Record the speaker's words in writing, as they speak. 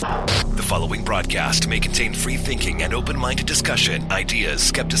following broadcast may contain free thinking and open-minded discussion, ideas,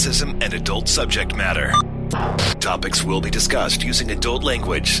 skepticism, and adult subject matter. Topics will be discussed using adult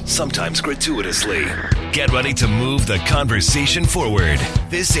language, sometimes gratuitously. Get ready to move the conversation forward.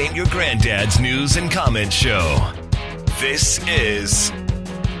 This ain't your granddad's news and comment show. This is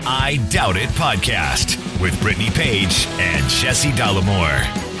I Doubt It Podcast with Brittany Page and Jesse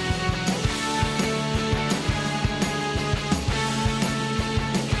Dollamore.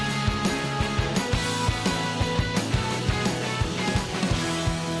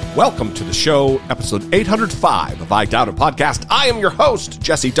 Welcome to the show, episode 805 of I Doubt It Podcast. I am your host,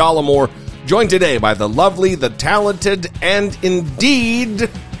 Jesse Dollamore, joined today by the lovely, the talented, and indeed,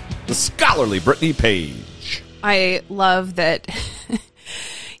 the scholarly Brittany Page. I love that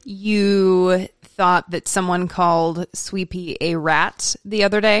you thought that someone called Sweepy a rat the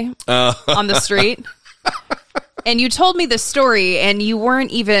other day on the street. And you told me the story, and you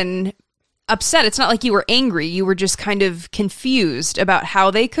weren't even upset. It's not like you were angry. You were just kind of confused about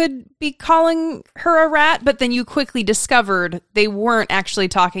how they could be calling her a rat, but then you quickly discovered they weren't actually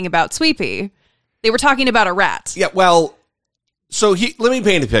talking about Sweepy. They were talking about a rat. Yeah, well, so let me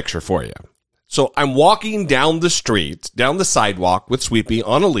paint a picture for you. So I'm walking down the street, down the sidewalk with Sweepy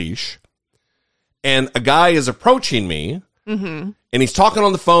on a leash, and a guy is approaching me, and he's talking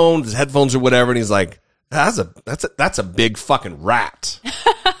on the phone, his headphones or whatever, and he's like, that's a big fucking rat.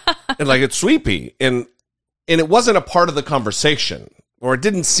 And like, it's Sweepy. And it wasn't a part of the conversation, or it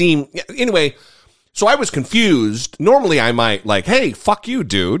didn't seem, anyway, so I was confused. Normally I might like, hey, fuck you,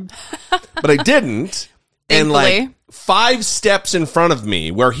 dude. But I didn't. And like 5 steps in front of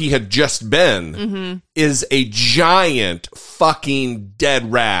me where he had just been is a giant fucking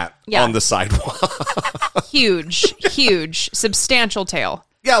dead rat on the sidewalk. Huge, substantial tail.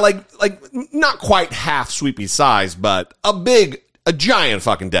 Yeah, like not quite half Sweepy's size, but a giant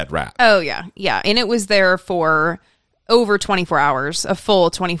fucking dead rat. Oh, yeah. And it was there for over 24 hours, a full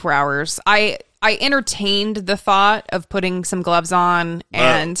 24 hours. I entertained the thought of putting some gloves on.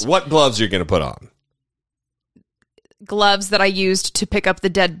 And what gloves are you going to put on? Gloves that I used to pick up the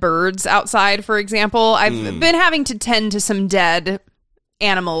dead birds outside, for example. I've been having to tend to some dead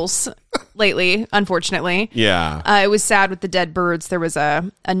animals lately, unfortunately. Yeah. It was sad with the dead birds. There was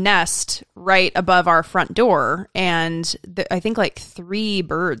a nest right above our front door, and I think like 3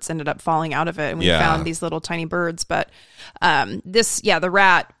 birds ended up falling out of it, and we found these little tiny birds. But the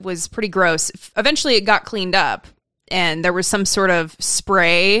rat was pretty gross. Eventually it got cleaned up, and there was some sort of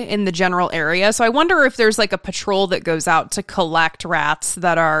spray in the general area. So I wonder if there's like a patrol that goes out to collect rats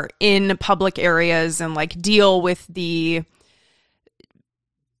that are in public areas and like deal with the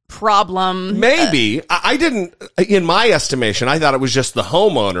problem. Maybe. I didn't, in my estimation, I thought it was just the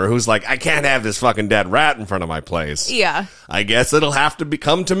homeowner who's like, I can't have this fucking dead rat in front of my place. Yeah. I guess it'll have to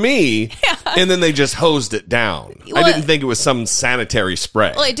come to me. Yeah. And then they just hosed it down. Well, I didn't think it was some sanitary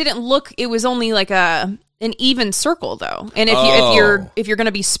spray. Well, it didn't look, it was only like an even circle though. And if you're going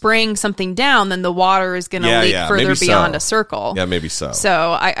to be spraying something down, then the water is going to leak further beyond a circle. Yeah, maybe so.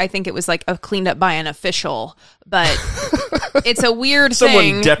 So I think it was like cleaned up by an official, but it's a weird thing.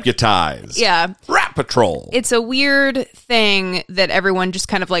 Someone deputized. Yeah. Rat patrol. It's a weird thing that everyone just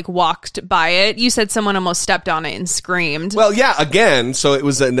kind of like walked by it. You said someone almost stepped on it and screamed. Well, yeah, again, so it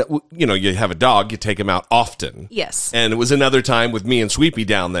was, you have a dog, you take him out often. Yes. And it was another time with me and Sweepy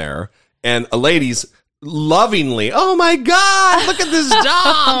down there, and a lady's lovingly, oh my God, look at this dog.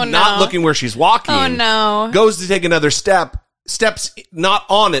 Oh, no. Not looking where she's walking. Oh no. Goes to take another steps not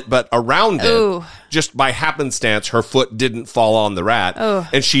on it, but around it. Ooh. Just by happenstance, her foot didn't fall on the rat. Ooh.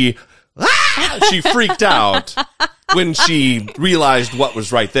 And she freaked out when she realized what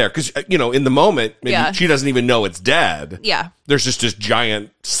was right there. Because, in the moment, maybe she doesn't even know it's dead. Yeah. There's just this giant,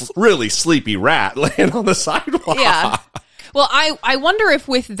 really sleepy rat laying on the sidewalk. Yeah. Well, I wonder if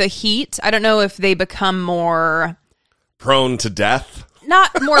with the heat, I don't know if they become more prone to death.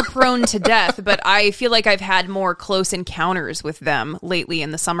 Not more prone to death, but I feel like I've had more close encounters with them lately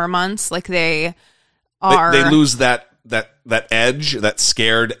in the summer months. Like they lose that edge, that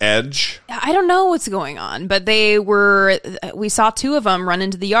scared edge. I don't know what's going on, but we saw 2 of them run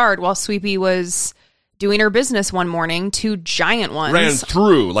into the yard while Sweepy was doing her business one morning. 2 giant ones ran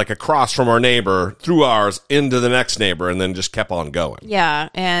through, like across from our neighbor, through ours, into the next neighbor, and then just kept on going. Yeah,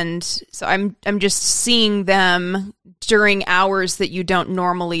 and so I'm just seeing them during hours that you don't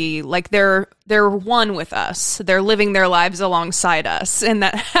normally, like they're one with us. They're living their lives alongside us, and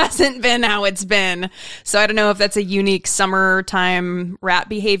that hasn't been how it's been. So I don't know if that's a unique summertime rat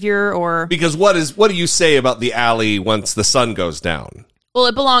behavior or... Because what do you say about the alley once the sun goes down? Well,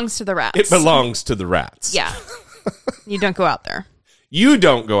 it belongs to the rats. It belongs to the rats. Yeah. You don't go out there. You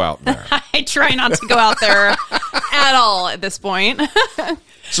don't go out there. I try not to go out there at all at this point.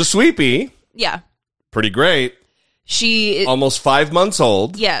 So Sweepy. Yeah. Pretty great. She almost 5 months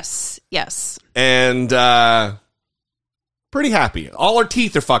old. Yes. And pretty happy. All her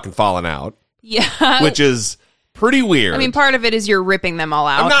teeth are fucking falling out. Yeah. Which is pretty weird. I mean, part of it is you're ripping them all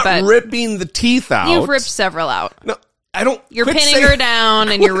out. I'm not ripping the teeth out. You've ripped several out. No, I don't. You're pinning her down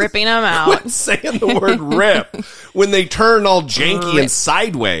and you're ripping them out. Quit saying the word rip when they turn all janky and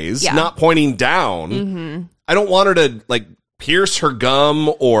sideways, not pointing down. Mm-hmm. I don't want her to like pierce her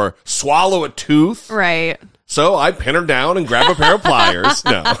gum or swallow a tooth. Right. So I pin her down and grab a pair of pliers.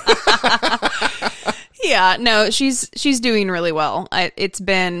 No. Yeah, no, she's doing really well. It's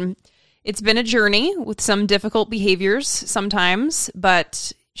been a journey with some difficult behaviors sometimes,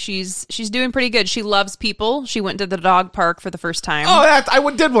 but she's doing pretty good. She loves people. She went to the dog park for the first time. Oh,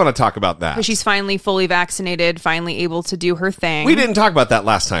 I did want to talk about that. She's finally fully vaccinated, finally able to do her thing. We didn't talk about that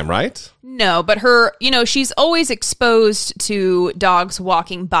last time, right? No, but her, she's always exposed to dogs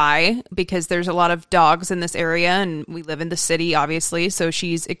walking by because there's a lot of dogs in this area and we live in the city, obviously. So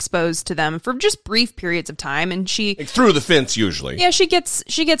she's exposed to them for just brief periods of time. And she... Like through the fence, usually. Yeah, she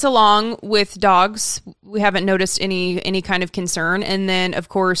gets along with dogs. We haven't noticed any kind of concern. And then, of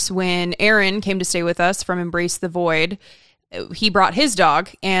course, when Aaron came to stay with us from Embrace the Void, he brought his dog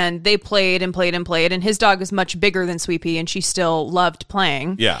and they played and played and played, and his dog is much bigger than Sweepy and she still loved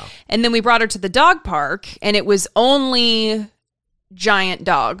playing. Yeah. And then we brought her to the dog park and it was only giant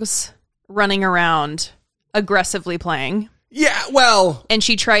dogs running around aggressively playing. Yeah, well, and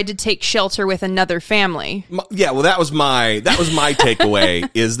she tried to take shelter with another family. Yeah, well that was my takeaway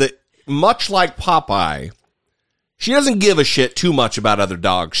is that much like Popeye, she doesn't give a shit too much about other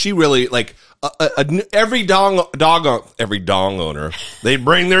dogs. She really like every dong owner, they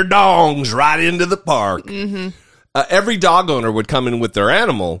bring their dongs right into the park. Mm-hmm. Every dog owner would come in with their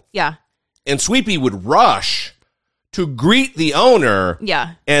animal. Yeah. And Sweepy would rush to greet the owner.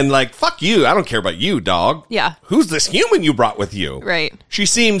 Yeah. And like, fuck you. I don't care about you, dog. Yeah. Who's this human you brought with you? Right. She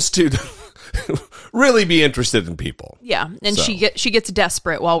seems to really be interested in people. Yeah. And so. she gets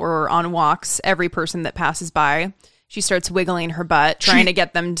desperate while we're on walks. Every person that passes by, she starts wiggling her butt, trying to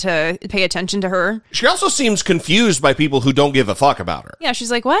get them to pay attention to her. She also seems confused by people who don't give a fuck about her. Yeah,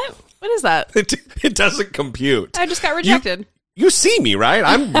 she's like, what? What is that? It doesn't compute. I just got rejected. You see me, right?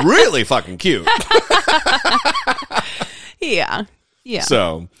 I'm really fucking cute. Yeah.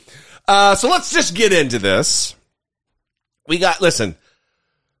 So let's just get into this. Listen.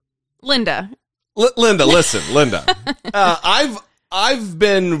 Linda. Linda. I've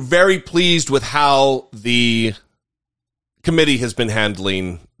been very pleased with how the committee has been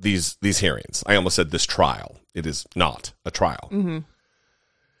handling these hearings. I almost said this trial. It is not a trial. Mm-hmm.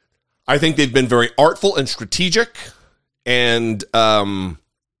 I think they've been very artful and strategic, and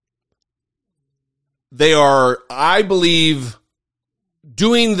they are, I believe,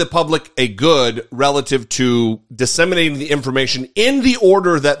 doing the public a good relative to disseminating the information in the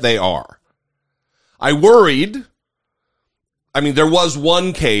order that they are. I worried. I mean, there was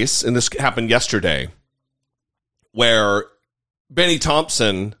one case, and this happened yesterday, where Benny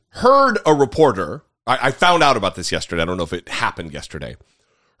Thompson heard a reporter. I found out about this yesterday. I don't know if it happened yesterday.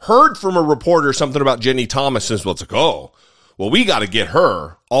 Heard from a reporter something about Jenny Thomas. And was like, oh, well, we got to get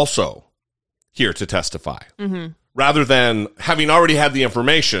her also here to testify. Mm-hmm. Rather than having already had the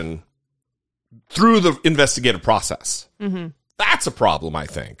information through the investigative process. Mm-hmm. That's a problem, I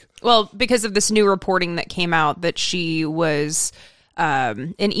think. Well, because of this new reporting that came out that she was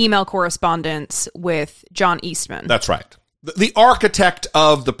in email correspondence with John Eastman. That's right. The architect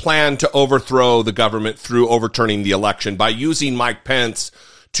of the plan to overthrow the government through overturning the election by using Mike Pence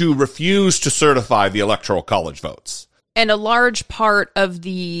to refuse to certify the Electoral College votes. And a large part of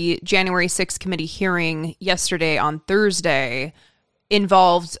the January 6th committee hearing yesterday on Thursday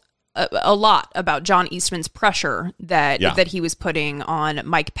involved a lot about John Eastman's pressure that he was putting on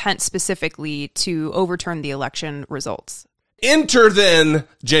Mike Pence specifically to overturn the election results. Enter then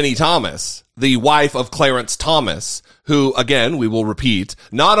Jenny Thomas, the wife of Clarence Thomas, who, again, we will repeat,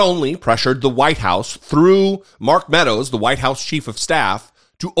 not only pressured the White House through Mark Meadows, the White House chief of staff,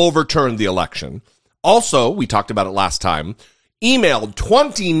 to overturn the election. Also, we talked about it last time, emailed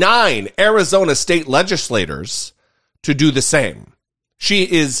 29 Arizona state legislators to do the same. She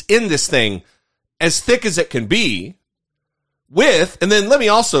is in this thing as thick as it can be with, and then let me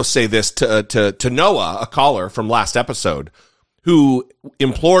also say this to Noah, a caller from last episode, who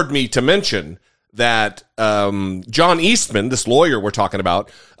implored me to mention that John Eastman, this lawyer we're talking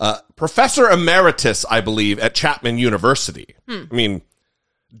about, Professor Emeritus, I believe, at Chapman University. I mean,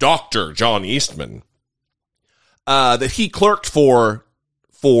 Dr. John Eastman, that he clerked for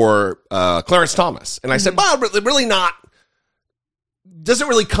for Clarence Thomas. And I said, well, really not, doesn't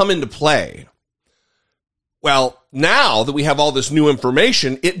really come into play. Well, now that we have all this new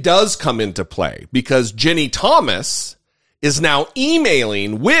information, it does come into play because Jenny Thomas is now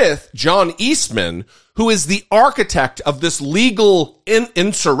emailing with John Eastman, who is the architect of this legal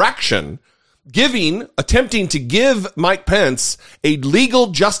insurrection, attempting to give Mike Pence a legal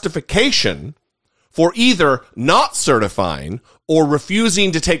justification for either not certifying or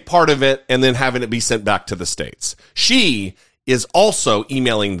refusing to take part of it and then having it be sent back to the states. She is also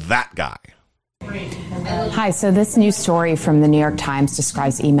emailing that guy. Hi, so this news story from the New York Times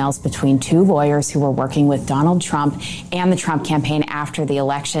describes emails between two lawyers who were working with Donald Trump and the Trump campaign after the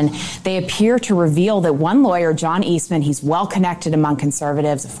election. They appear to reveal that one lawyer, John Eastman, he's well connected among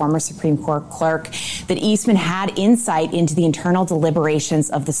conservatives, a former Supreme Court clerk, that Eastman had insight into the internal deliberations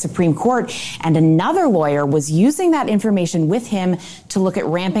of the Supreme Court. And another lawyer was using that information with him to look at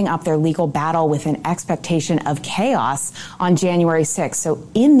ramping up their legal battle with an expectation of chaos on January 6th. So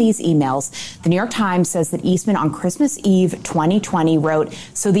in these emails, the New York Times says that Eastman on Christmas Eve 2020 wrote,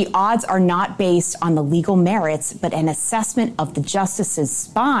 so the odds are not based on the legal merits, but an assessment of the justices'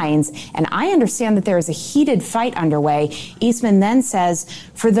 spines. And I understand that there is a heated fight underway. Eastman then says,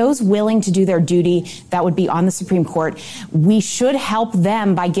 for those willing to do their duty, that would be on the Supreme Court, we should help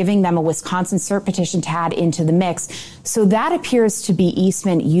them by giving them a Wisconsin cert petition to add into the mix. So that appears to be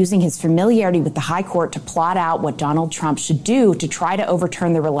Eastman using his familiarity with the high court to plot out what Donald Trump should do to try to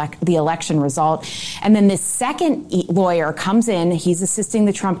overturn the election result. And then this second lawyer comes in. He's assisting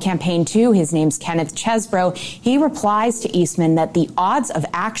the Trump campaign, too. His name's Kenneth Chesbrough. He replies to Eastman that the odds of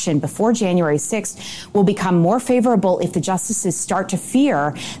action before January 6th will become more favorable if the justices start to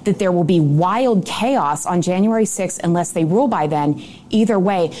fear that there will be wild chaos on January 6th unless they rule by then. Either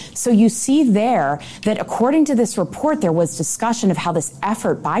way. So you see there that according to this report, there was discussion of how this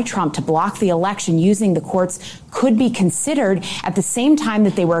effort by Trump to block the election using the courts could be considered at the same time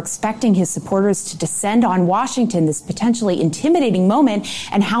that they were expecting his supporters to descend on Washington, this potentially intimidating moment,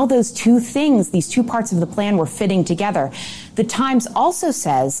 and how those two things, these two parts of the plan were fitting together. The Times also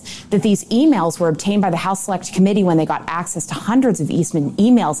says that these emails were obtained by the House Select Committee when they got access to hundreds of Eastman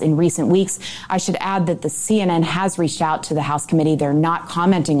emails in recent weeks. I should add that the CNN has reached out to the House Committee. They're not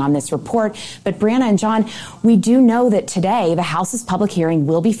commenting on this report. But Brianna and John, we do know that today the House's public hearing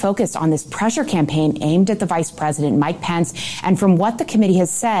will be focused on this pressure campaign aimed at the Vice President, Mike Pence. And from what the committee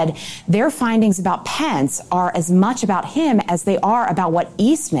has said, their findings about Pence are as much about him as they are about what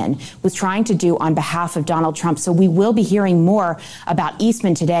Eastman was trying to do on behalf of Donald Trump. So we will be hearing more about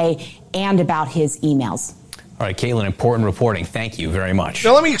Eastman today and about his emails. All right, Caitlin, important reporting. Thank you very much.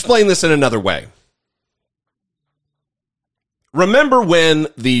 Now, let me explain this in another way. Remember when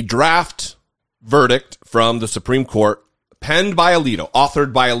the draft verdict from the Supreme Court, penned by Alito,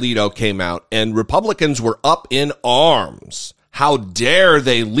 authored by Alito, came out, and Republicans were up in arms. How dare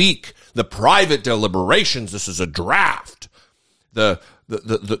they leak the private deliberations? This is a draft. The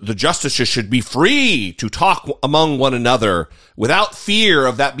justices should be free to talk among one another without fear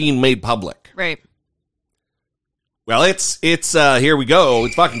of that being made public. Right. Well, it's here we go.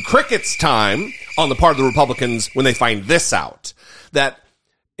 It's fucking crickets time on the part of the Republicans when they find this out.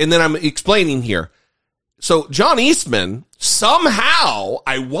 And then I'm explaining here. So John Eastman, somehow,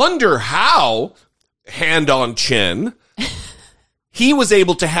 I wonder how, hand on chin, he was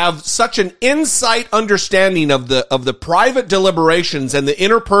able to have such an insight understanding of the private deliberations and the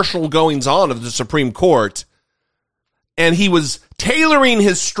interpersonal goings on of the Supreme Court. And he was tailoring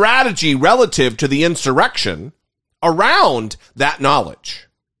his strategy relative to the insurrection around that knowledge.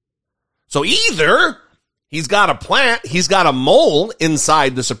 So either he's got a plant, he's got a mole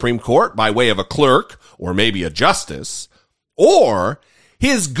inside the Supreme Court by way of a clerk or maybe a justice, or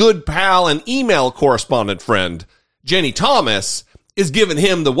his good pal and email correspondent friend, Jenny Thomas, is giving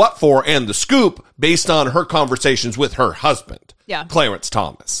him the what for and the scoop based on her conversations with her husband, Clarence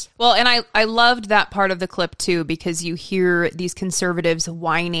Thomas. Well, and I loved that part of the clip, too, because you hear these conservatives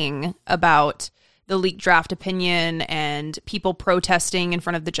whining about the leaked draft opinion and people protesting in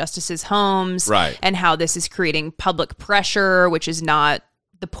front of the justices' homes, right, and how this is creating public pressure, which is not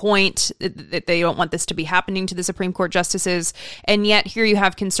the point, that they don't want this to be happening to the Supreme Court justices. And yet here you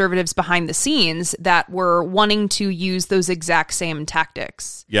have conservatives behind the scenes that were wanting to use those exact same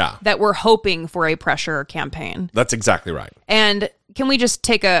tactics. Yeah. That were hoping for a pressure campaign. That's exactly right. And can we just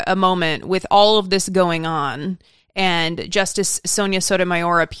take a moment with all of this going on? And Justice Sonia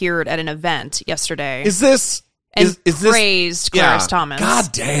Sotomayor appeared at an event yesterday. Is this and praised Clarence Thomas.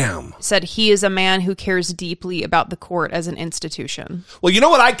 God damn. Said he is a man who cares deeply about the court as an institution. Well, you know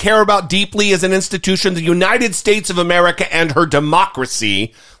what I care about deeply as an institution? The United States of America and her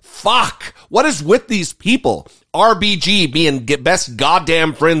democracy. Fuck. What is with these people? RBG being best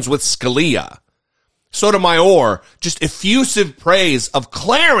goddamn friends with Scalia. Sotomayor, just effusive praise of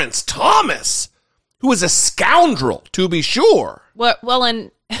Clarence Thomas, who is a scoundrel, to be sure. Well,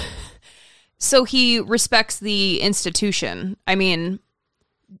 and so he respects the institution. I mean,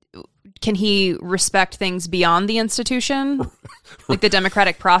 can he respect things beyond the institution? Like the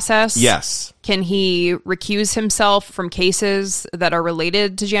democratic process? Yes. Can he recuse himself from cases that are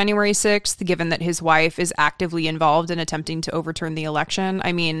related to January 6th, given that his wife is actively involved in attempting to overturn the election?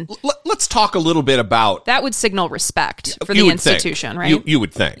 I mean, let's talk a little bit about... That would signal respect for the institution, right? You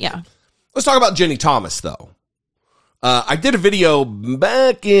would think. Yeah. Let's talk about Ginny Thomas, though. I did a video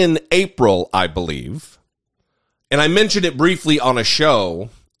back in April, I believe, and I mentioned it briefly on a show,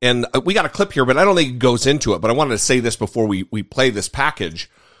 and we got a clip here, but I don't think it goes into it, but I wanted to say this before we play this package.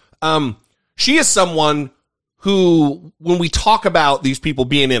 She is someone who, when we talk about these people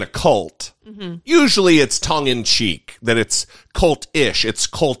being in a cult, usually it's tongue-in-cheek, that it's cult-ish, it's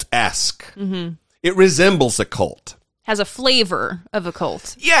cult-esque. It resembles a cult. Has a flavor of a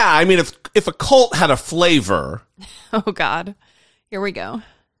cult. Yeah, I mean, if a cult had a flavor... Oh, God. Here we go.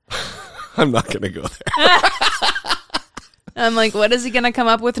 I'm not going to go there. I'm like, what is he going to come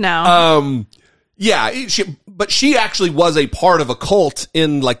up with now? Yeah, but she actually was a part of a cult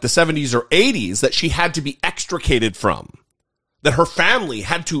in like the 70s or 80s that she had to be extricated from. That her family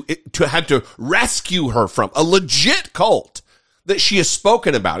had to rescue her from. A legit cult that she has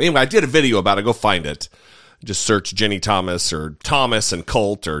spoken about. Anyway, I did a video about it. Go find it. Just search Ginny Thomas or Thomas and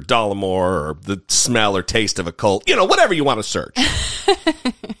cult or Dollemore or the smell or taste of a cult. You know, whatever you want to search.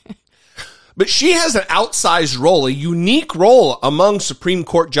 But she has an outsized role, a unique role among Supreme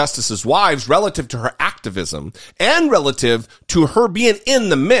Court justices' wives relative to her activism and relative to her being in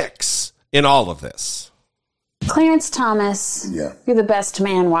the mix in all of this. Clarence Thomas, you're the best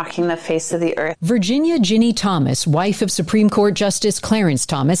man walking the face of the earth. Virginia Ginny Thomas, wife of Supreme Court Justice Clarence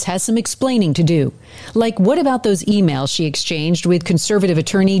Thomas, has some explaining to do. Like, what about those emails she exchanged with conservative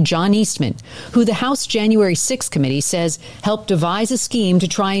attorney John Eastman, who the House January 6th committee says helped devise a scheme to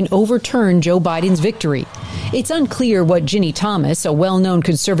try and overturn Joe Biden's victory? It's unclear what Ginny Thomas, a well-known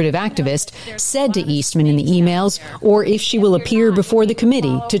conservative activist, said to Eastman in the emails, or if she will appear before the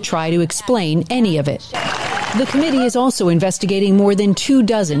committee to try to explain any of it. The committee is also investigating more than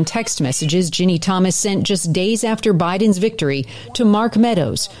 24 text messages Ginny Thomas sent just days after Biden's victory to Mark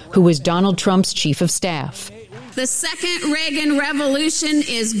Meadows, who was Donald Trump's chief of staff. The second Reagan revolution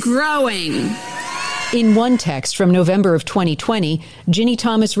is growing. In one text from November of 2020, Ginny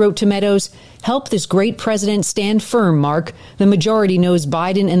Thomas wrote to Meadows, "Help this great president stand firm, Mark. The majority knows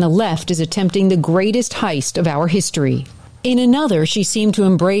Biden and the left is attempting the greatest heist of our history." In another, she seemed to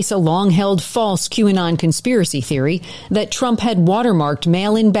embrace a long-held false QAnon conspiracy theory that Trump had watermarked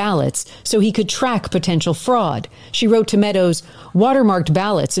mail-in ballots so he could track potential fraud. She wrote to Meadows, "Watermarked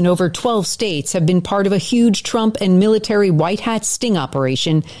ballots in over 12 states have been part of a huge Trump and military white hat sting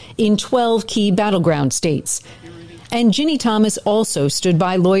operation in 12 key battleground states." And Ginny Thomas also stood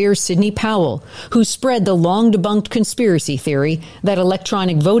by lawyer Sidney Powell, who spread the long-debunked conspiracy theory that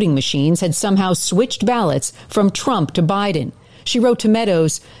electronic voting machines had somehow switched ballots from Trump to Biden. She wrote to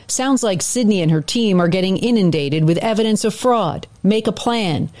Meadows, "Sounds like Sidney and her team are getting inundated with evidence of fraud. Make a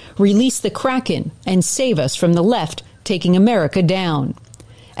plan, release the Kraken, and save us from the left taking America down."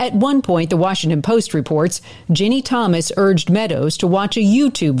 At one point, the Washington Post reports, Ginny Thomas urged Meadows to watch a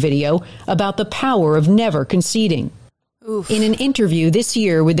YouTube video about the power of never conceding. Oof. In an interview this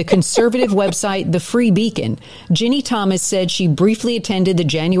year with the conservative website The Free Beacon, Ginny Thomas said she briefly attended the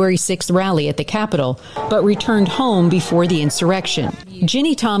January 6th rally at the Capitol, but returned home before the insurrection.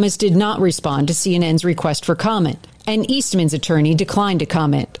 Ginny Thomas did not respond to CNN's request for comment, and Eastman's attorney declined to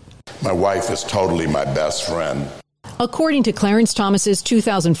comment. My wife is totally my best friend. According to Clarence Thomas's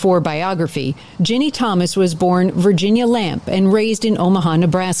 2004 biography, Ginny Thomas was born Virginia Lamp and raised in Omaha,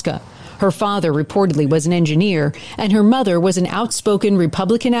 Nebraska. Her father reportedly was an engineer, and her mother was an outspoken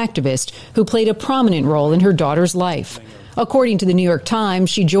Republican activist who played a prominent role in her daughter's life. According to the New York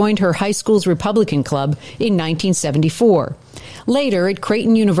Times, she joined her high school's Republican club in 1974. Later, at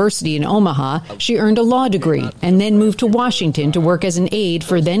Creighton University in Omaha, she earned a law degree and then moved to Washington to work as an aide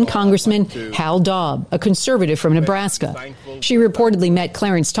for then-Congressman Hal Daub, a conservative from Nebraska. She reportedly met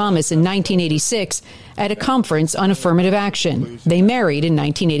Clarence Thomas in 1986 at a conference on affirmative action. They married in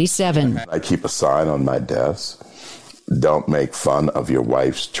 1987. I keep a sign on my desk. Don't make fun of your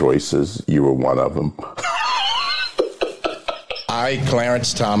wife's choices. You were one of them. I,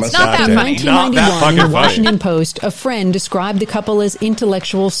 Clarence Thomas. Not that In funny. 1991, in the Washington Post, a friend described the couple as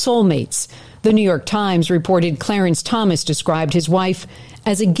intellectual soulmates. The New York Times reported Clarence Thomas described his wife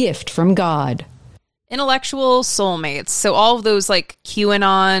as a gift from God. Intellectual soulmates. So all of those like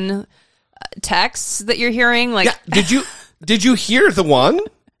QAnon texts that you're hearing, like, yeah, did you hear the one?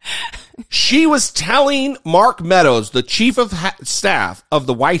 She was telling Mark Meadows, the chief of staff of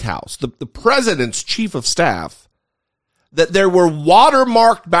the White House, the president's chief of staff, that there were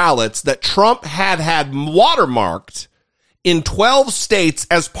watermarked ballots that Trump had watermarked in 12 states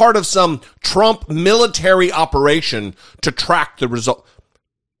as part of some Trump military operation to track the result.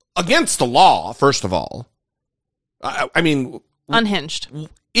 Against the law, first of all. I mean... Unhinged.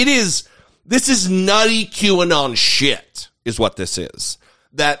 This is nutty QAnon shit, is what this is.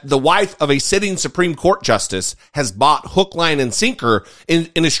 That the wife of a sitting Supreme Court justice has bought hook, line, and sinker and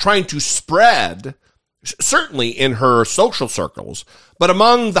is trying to spread, certainly in her social circles, but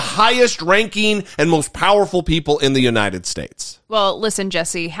among the highest ranking and most powerful people in the United States. Well, listen,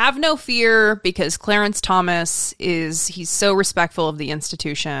 Jesse, have no fear, because Clarence Thomas he's so respectful of the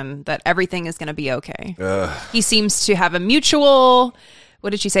institution that everything is going to be okay. He seems to have a mutual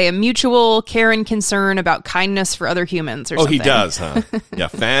care and concern about kindness for other humans or something. Oh, he does, huh? Yeah,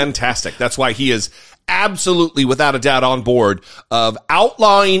 fantastic. That's why he is absolutely, without a doubt, on board of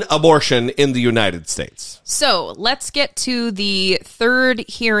outlawing abortion in the United States. So let's get to the third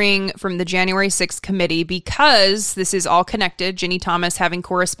hearing from the January 6th committee, because this is all connected. Ginny Thomas having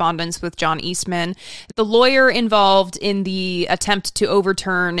correspondence with John Eastman, the lawyer involved in the attempt to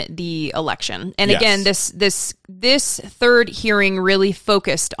overturn the election. And again, this third hearing really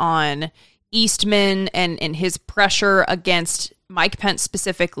focused on Eastman and his pressure against Mike Pence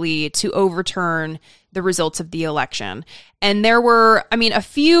specifically to overturn the results of the election. And there were, a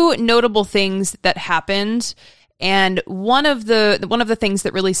few notable things that happened. And one of the things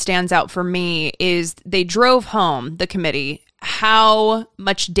that really stands out for me is they drove home, the committee, how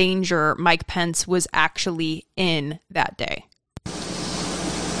much danger Mike Pence was actually in that day.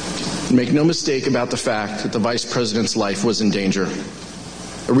 Make no mistake about the fact that the vice president's life was in danger.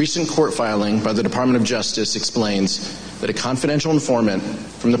 A recent court filing by the Department of Justice explains that a confidential informant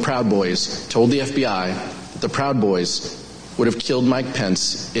from the Proud Boys told the FBI that the Proud Boys would have killed Mike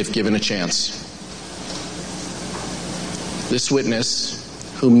Pence if given a chance. This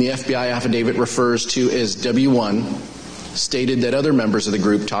witness, whom the FBI affidavit refers to as W1, stated that other members of the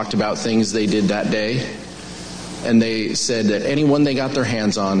group talked about things they did that day, and they said that anyone they got their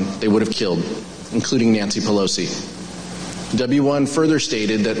hands on, they would have killed, including Nancy Pelosi. W1 further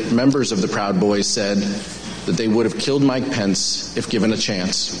stated that members of the Proud Boys said that they would have killed Mike Pence if given a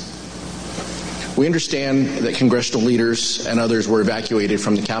chance. We understand that congressional leaders and others were evacuated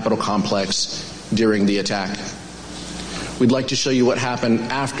from the Capitol complex during the attack. We'd like to show you what happened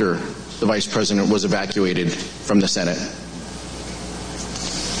after the vice president was evacuated from the Senate.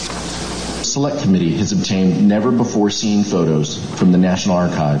 The Select Committee has obtained never-before-seen photos from the National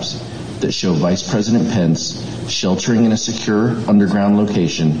Archives that show Vice President Pence sheltering in a secure underground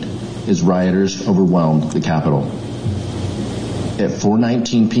location as rioters overwhelmed the Capitol. At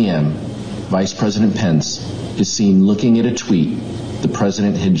 4:19 p.m., Vice President Pence is seen looking at a tweet the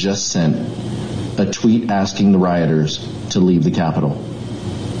president had just sent, a tweet asking the rioters to leave the Capitol.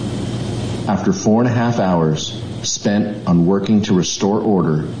 After 4.5 hours spent on working to restore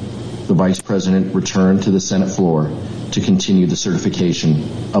order, the Vice President returned to the Senate floor to continue the certification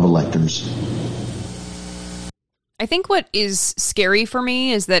of electors. I think what is scary for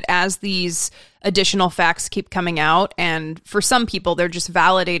me is that as these additional facts keep coming out, and for some people, they're just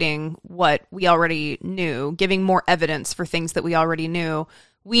validating what we already knew, giving more evidence for things that we already knew.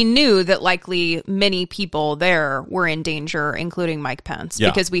 We knew that likely many people there were in danger, including Mike Pence,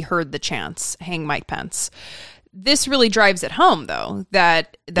 because we heard the chants, hang Mike Pence. This really drives it home, though,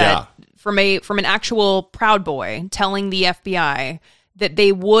 that from an actual Proud Boy telling the FBI that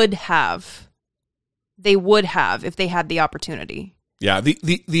they would have if they had the opportunity. Yeah,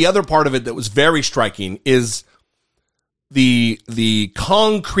 the other part of it that was very striking is the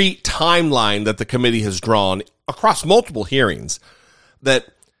concrete timeline that the committee has drawn across multiple hearings,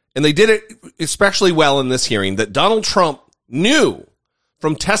 and they did it especially well in this hearing, that Donald Trump knew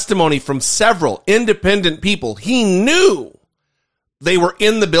from testimony from several independent people, he knew they were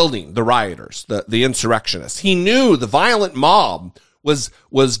in the building, the rioters, the insurrectionists. He knew the violent mob was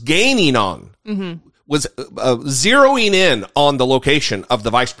gaining on, was zeroing in on the location of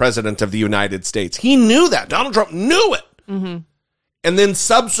the vice president of the United States. He knew that. Donald Trump knew it. Mm-hmm. And then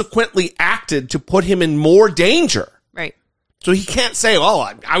subsequently acted to put him in more danger. Right. So he can't say,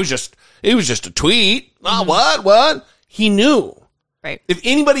 it was just a tweet. Mm-hmm. What? He knew. Right. If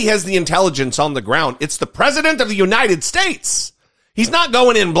anybody has the intelligence on the ground, it's the president of the United States. He's not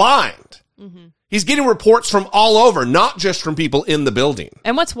going in blind. Mm-hmm. He's getting reports from all over, not just from people in the building.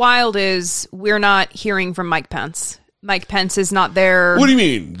 And what's wild is we're not hearing from Mike Pence. Mike Pence is not there. What do you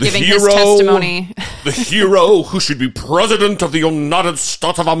mean? The giving hero, his testimony. The hero who should be president of the United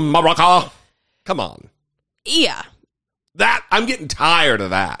States of America. Come on. Yeah. I'm getting tired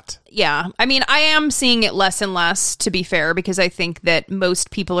of that. Yeah. I mean, I am seeing it less and less, to be fair, because I think that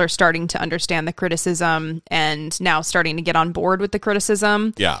most people are starting to understand the criticism and now starting to get on board with the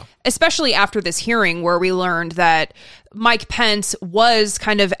criticism. Yeah. Especially after this hearing where we learned that Mike Pence was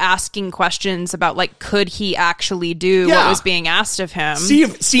kind of asking questions about, like, could he actually do what was being asked of him?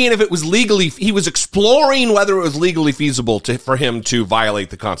 Seeing if it was legally, he was exploring whether it was legally feasible for him to violate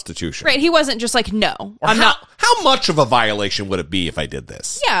the Constitution. Right. He wasn't just like, no, I'm not. How much of a violation would it be if I did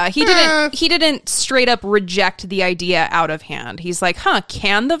this? Yeah, he didn't straight up reject the idea out of hand. He's like,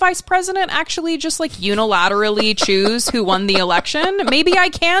 can the vice president actually just like unilaterally choose who won the election? Maybe I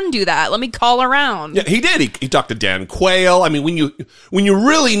can do that. Let me call around. Yeah, he did. He talked to Dan Quayle. I mean, when you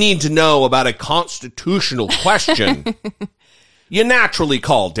really need to know about a constitutional question, you naturally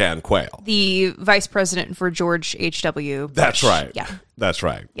call Dan Quayle. The vice president for George H.W. Bush. That's right. Yeah. That's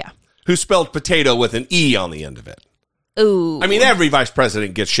right. Yeah. Who spelled potato with an E on the end of it. Ooh. I mean, every vice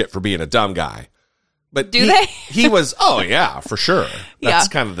president gets shit for being a dumb guy. But Do they? He was, oh yeah, for sure. That's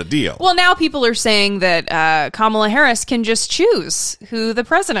kind of the deal. Well, now people are saying that Kamala Harris can just choose who the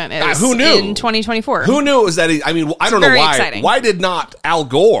president is who knew? In 2024. Who knew it was that? I mean, I don't know why. Exciting. Why did not Al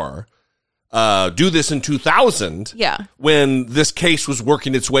Gore do this in 2000? Yeah. When this case was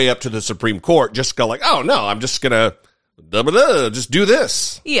working its way up to the Supreme Court, just go like, oh no, I'm just gonna just do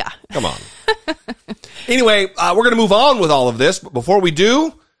this. Yeah. Come on. Anyway, we're going to move on with all of this. But before we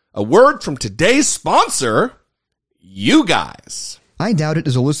do, a word from today's sponsor, you guys. I Doubt It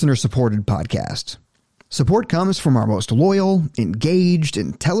is a listener-supported podcast. Support comes from our most loyal, engaged,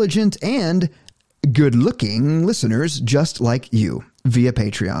 intelligent, and good-looking listeners just like you via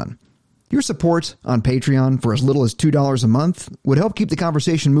Patreon. Your support on Patreon for as little as $2 a month would help keep the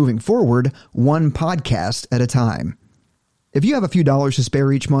conversation moving forward one podcast at a time. If you have a few dollars to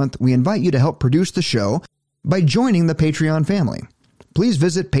spare each month, we invite you to help produce the show by joining the Patreon family. Please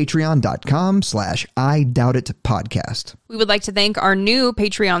visit patreon.com/IDoubtItPodcast. We would like to thank our new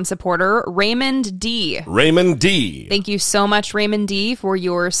Patreon supporter, Raymond D. Raymond D. Thank you so much, Raymond D, for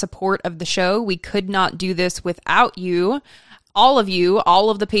your support of the show. We could not do this without you. All of you, all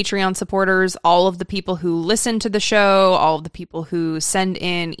of the Patreon supporters, all of the people who listen to the show, all of the people who send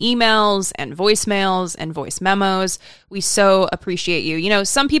in emails and voicemails and voice memos. We so appreciate you. You know,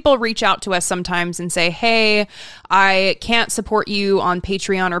 some people reach out to us sometimes and say, hey, I can't support you on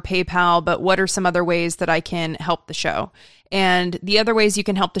Patreon or PayPal, but what are some other ways that I can help the show? And the other ways you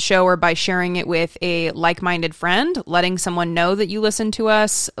can help the show are by sharing it with a like-minded friend, letting someone know that you listen to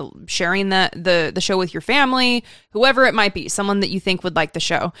us, sharing the show with your family, whoever it might be, someone that you think would like the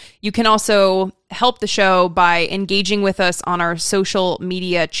show. You can also help the show by engaging with us on our social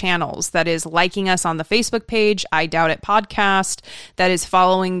media channels. That is liking us on the Facebook page, I Doubt It Podcast. That is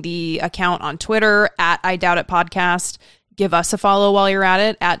following the account on Twitter, at I Doubt It Podcast. Give us a follow while you're at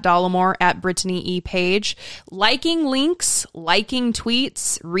it, at Dollamore, at Brittany E. Page. Liking links, liking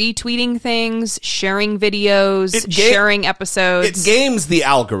tweets, retweeting things, sharing videos, sharing episodes. It games the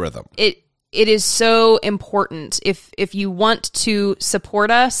algorithm. It is so important. If you want to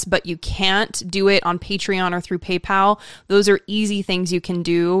support us, but you can't do it on Patreon or through PayPal, those are easy things you can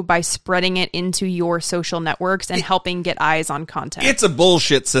do by spreading it into your social networks and helping get eyes on content. It's a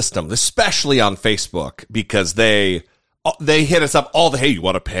bullshit system, especially on Facebook, because they hit us up all hey, you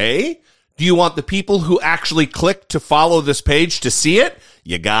want to pay? Do you want the people who actually click to follow this page to see it?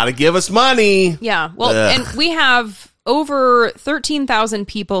 You got to give us money. Yeah. Well, and we have over 13,000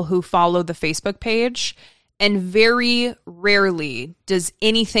 people who follow the Facebook page, and very rarely does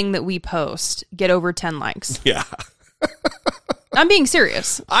anything that we post get over 10 likes. Yeah. I'm being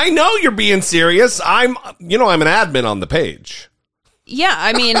serious. I know you're being serious. I'm an admin on the page. Yeah,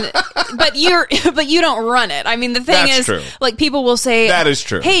 I mean, but you don't run it. I mean, the thing That's is, true. Like, people will say, that is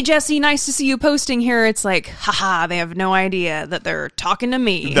true. Hey, Jesse, nice to see you posting here. It's like, haha, they have no idea that they're talking to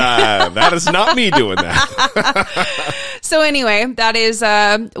me. That is not me doing that. So anyway, that is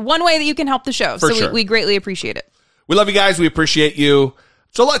one way that you can help the show. We greatly appreciate it. We love you guys. We appreciate you.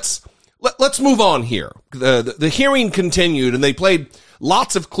 So let's move on here. The hearing continued, and they played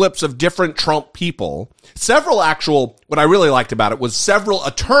lots of clips of different Trump people. What I really liked about it was several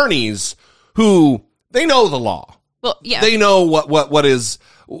attorneys who, they know the law. Well, yeah. They know what is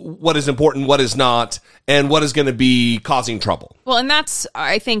what is important, what is not, and what is going to be causing trouble. Well, and that's,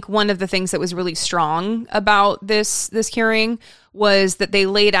 I think, one of the things that was really strong about this hearing was that they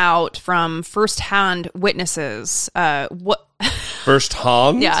laid out from firsthand witnesses what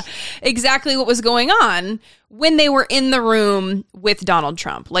firsthand? Yeah, exactly what was going on when they were in the room with Donald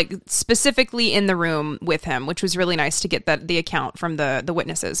Trump, like specifically in the room with him, which was really nice to get the account from the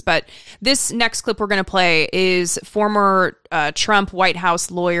witnesses. But this next clip we're going to play is former Trump White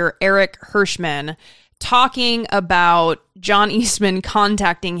House lawyer Eric Hirschman talking about John Eastman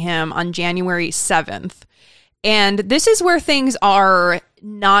contacting him on January 7th. And this is where things are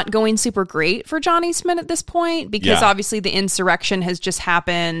not going super great for John Eastman at this point, because obviously the insurrection has just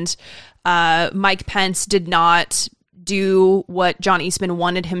happened. Mike Pence did not do what John Eastman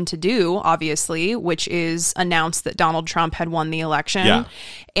wanted him to do, obviously, which is announce that Donald Trump had won the election. Yeah.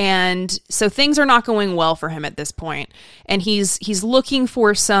 And so things are not going well for him at this point. And he's looking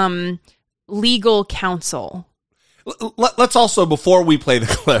for some legal counsel. Let's also, before we play the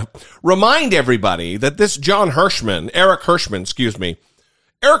clip, remind everybody that this Eric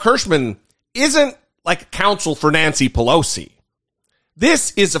Hirschman isn't like counsel for Nancy Pelosi.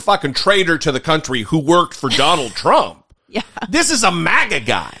 This is a fucking traitor to the country who worked for Donald Trump. Yeah. This is a MAGA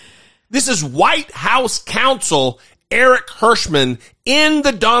guy. This is White House counsel Eric Hirschman in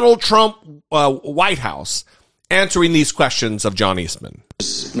the Donald Trump White House answering these questions of John Eastman.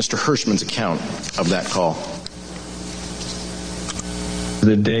 Mr. Hirschman's account of that call.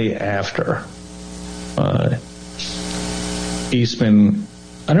 The day after, Eastman,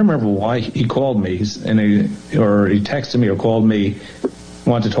 I don't remember why he called me, and he texted me or called me,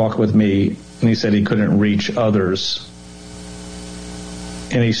 wanted to talk with me, and he said he couldn't reach others.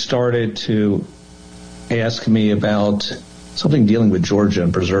 And he started to ask me about something dealing with Georgia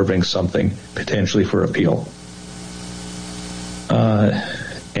and preserving something potentially for appeal.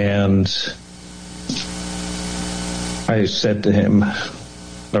 And I said to him,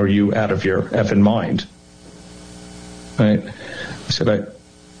 "Are you out of your effing mind?" Right? I said,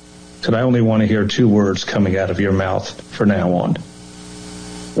 I only want to hear two words coming out of your mouth from now on.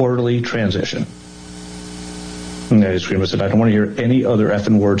 Orderly transition. And I screamed, I said, I don't want to hear any other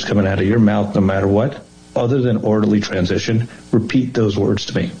effing words coming out of your mouth, no matter what, other than orderly transition. Repeat those words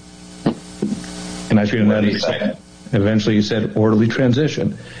to me. And I screamed that. Eventually he said, orderly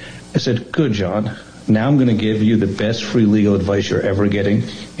transition. I said, good, John. Now I'm going to give you the best free legal advice you're ever getting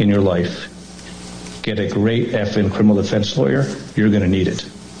in your life. Get a great effing criminal defense lawyer. You're going to need it.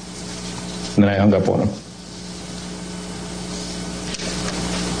 And then I hung up on him.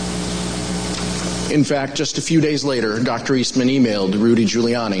 In fact, just a few days later, Dr. Eastman emailed Rudy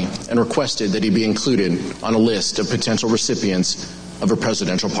Giuliani and requested that he be included on a list of potential recipients of a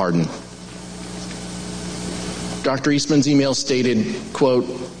presidential pardon. Dr. Eastman's email stated, quote,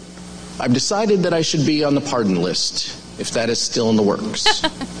 I've decided that I should be on the pardon list, if that is still in the works.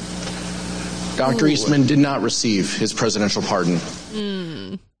 Dr. Eastman did not receive his presidential pardon.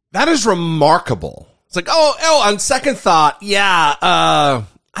 That is remarkable. It's like, on second thought, I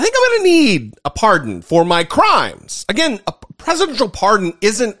think I'm going to need a pardon for my crimes. Again, a presidential pardon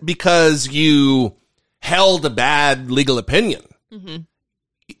isn't because you held a bad legal opinion. Mm-hmm.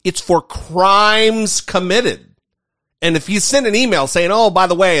 It's for crimes committed. And if you send an email saying, oh, by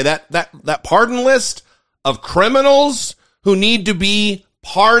the way, that pardon list of criminals who need to be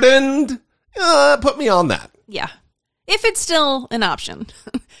pardoned, put me on that. Yeah. If it's still an option.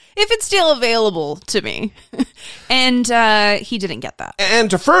 If it's still available to me. And he didn't get that.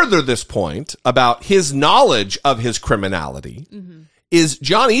 And to further this point about his knowledge of his criminality, is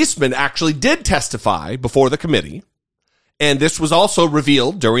John Eastman actually did testify before the committee, and this was also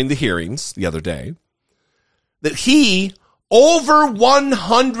revealed during the hearings the other day, that he, over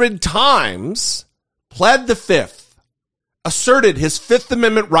 100 times, pled the Fifth, asserted his Fifth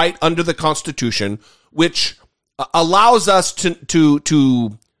Amendment right under the Constitution, which allows us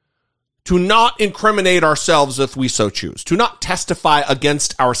to not incriminate ourselves if we so choose, to not testify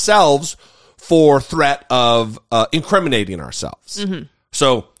against ourselves for threat of incriminating ourselves. Mm-hmm.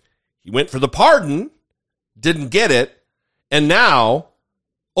 So he went for the pardon, didn't get it, and now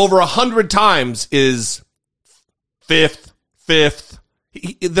over 100 times is Fifth.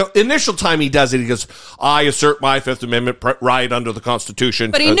 The initial time he does it, he goes, I assert my Fifth Amendment right under the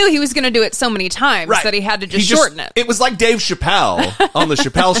Constitution. But he knew he was going to do it so many times that he had to just shorten it. It was like Dave Chappelle on the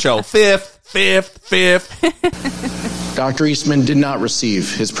Chappelle Show. Fifth. Dr. Eastman did not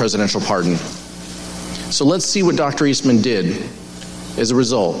receive his presidential pardon. So let's see what Dr. Eastman did as a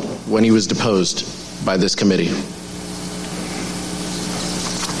result when he was deposed by this committee.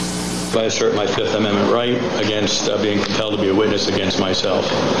 I assert my Fifth Amendment right against being compelled to be a witness against myself.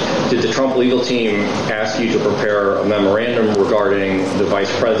 Did the Trump legal team ask you to prepare a memorandum regarding the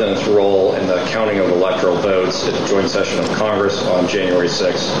vice president's role in the counting of electoral votes at the joint session of Congress on January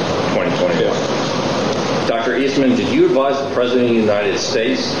 6, 2021? Yeah. Dr. Eastman, did you advise the President of the United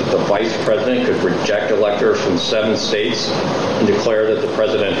States that the Vice President could reject electors from 7 states and declare that the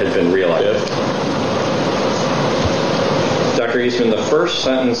President had been reelected? Yeah. Dr. Eastman, the first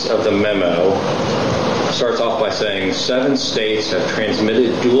sentence of the memo starts off by saying 7 states have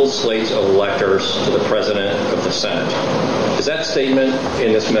transmitted dual slates of electors to the President of the Senate. Is that statement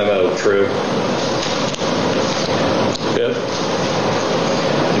in this memo true? Yes.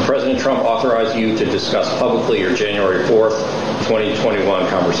 Did President Trump authorize you to discuss publicly your January 4th, 2021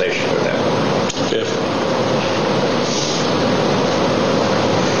 conversation with him? Yes.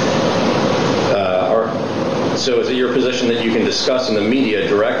 So is it your position that you can discuss in the media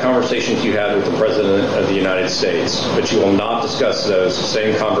direct conversations you had with the President of the United States, but you will not discuss those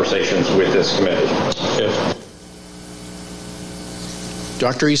same conversations with this committee? Yes.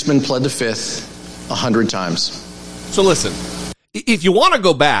 Dr. Eastman pled the Fifth 100 times. So listen, if you want to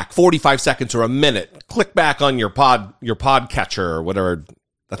go back 45 seconds or a minute, click back on your podcatcher or whatever.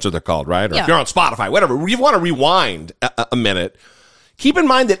 That's what they're called, right? Or if you're on Spotify, whatever. You want to rewind a minute. Keep in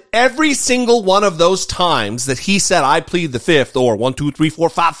mind that every single one of those times that he said, I plead the Fifth, or 1, 2, 3, 4,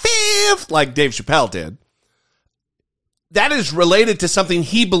 5, fifth, like Dave Chappelle did, that is related to something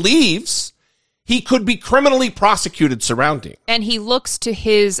he believes he could be criminally prosecuted surrounding. And he looks to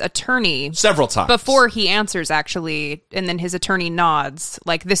his attorney several times before he answers, actually, and then his attorney nods,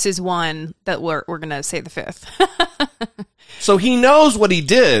 like, this is one that we're going to say the Fifth. So he knows what he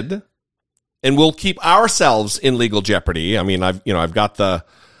did. And we'll keep ourselves in legal jeopardy. I mean, I've got the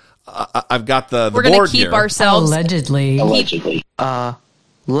We're going to keep ourselves allegedly. Allegedly.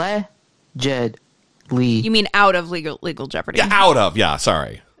 You mean out of legal jeopardy? Yeah, out of. Yeah,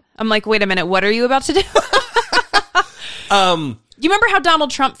 sorry. I'm like, wait a minute. What are you about to do? You remember how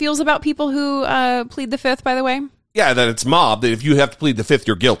Donald Trump feels about people who plead the Fifth? By the way. Yeah, that it's mob. That if you have to plead the Fifth,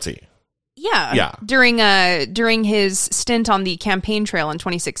 you're guilty. Yeah. During his stint on the campaign trail in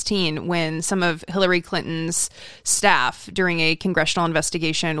 2016, when some of Hillary Clinton's staff during a congressional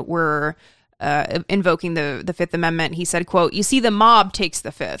investigation were invoking the Fifth Amendment, he said, quote, "You see, the mob takes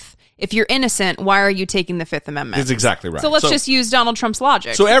the Fifth. If you're innocent, why are you taking the Fifth Amendment?" That's exactly right. So let's just use Donald Trump's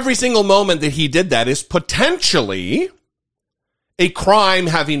logic. So every single moment that he did that is potentially a crime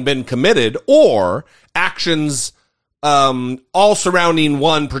having been committed or actions all surrounding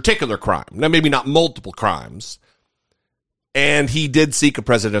one particular crime. Now, maybe not multiple crimes. And he did seek a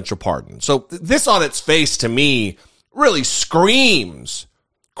presidential pardon. So this on its face, to me, really screams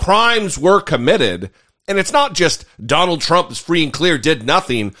crimes were committed. And it's not just Donald Trump is free and clear, did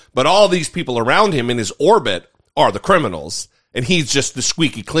nothing, but all these people around him in his orbit are the criminals. And he's just the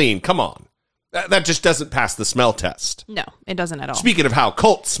squeaky clean. Come on. That just doesn't pass the smell test. No, it doesn't at all. Speaking of how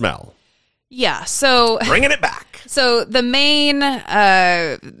cults smell. Yeah, so bringing it back. So the main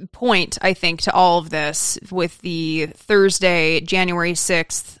point, I think, to all of this with the Thursday, January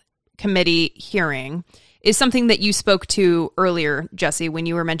 6th committee hearing is something that you spoke to earlier, Jesse, when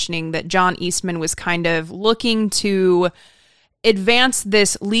you were mentioning that John Eastman was kind of looking to advance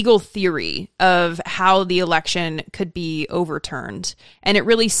this legal theory of how the election could be overturned. And it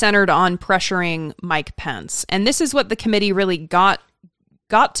really centered on pressuring Mike Pence. And this is what the committee really got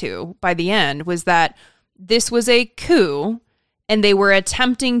to by the end, was that this was a coup and they were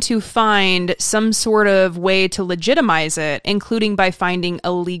attempting to find some sort of way to legitimize it, including by finding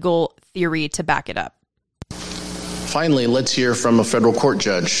a legal theory to back it up. Finally, let's hear from a federal court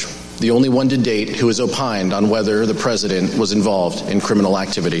judge, the only one to date who has opined on whether the president was involved in criminal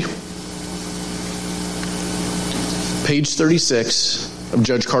activity. Page 36 of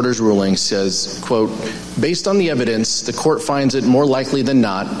Judge Carter's ruling says, quote, "Based on the evidence, the court finds it more likely than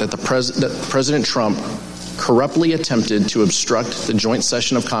not that that President Trump corruptly attempted to obstruct the joint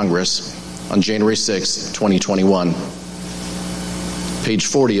session of Congress on January 6, 2021. Page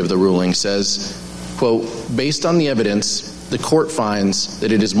 40 of the ruling says, quote, "Based on the evidence, the court finds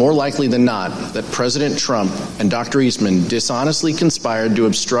that it is more likely than not that President Trump and Dr. Eastman dishonestly conspired to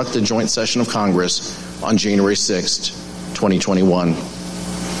obstruct the joint session of Congress on January 6, 2021.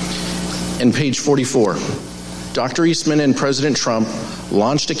 And page 44, Dr. Eastman and President Trump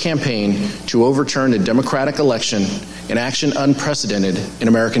launched a campaign to overturn a Democratic election, an action unprecedented in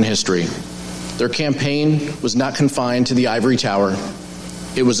American history. Their campaign was not confined to the ivory tower.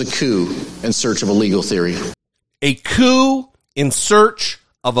 It was a coup in search of a legal theory." A coup in search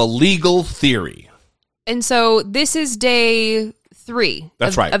of a legal theory. And so this is day 3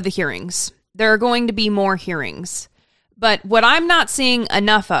 That's right. of the hearings. There are going to be more hearings. But what I'm not seeing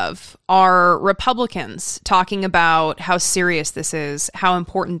enough of are Republicans talking about how serious this is, how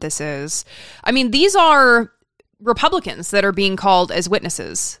important this is. I mean, these are Republicans that are being called as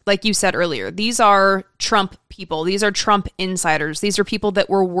witnesses. Like you said earlier, these are Trump people. These are Trump insiders. These are people that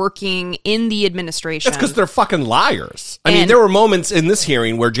were working in the administration. That's because they're fucking liars. I mean, there were moments in this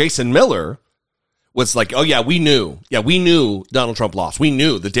hearing where Jason Miller was like, oh, yeah, we knew. Yeah, we knew Donald Trump lost. We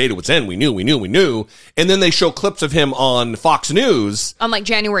knew the data was in. We knew. And then they show clips of him on Fox News. On like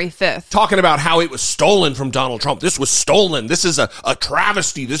January 5th. Talking about how it was stolen from Donald Trump. This was stolen. This is a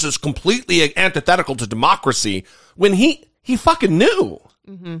travesty. This is completely antithetical to democracy. When he fucking knew.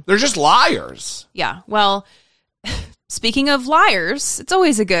 Mm-hmm. They're just liars. Yeah, well... Speaking of liars, it's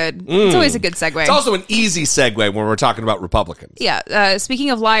always a good segue. It's also an easy segue when we're talking about Republicans. Yeah. Speaking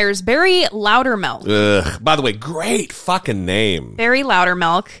of liars, Barry Loudermilk. By the way, great fucking name. Barry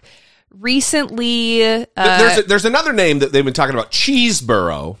Loudermilk recently. There's another name that they've been talking about,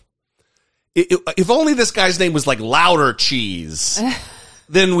 Cheeseborough. If only this guy's name was like Louder Cheese.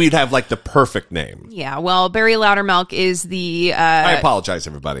 Then we'd have like the perfect name. Yeah, well, Barry Loudermilk is the... I apologize,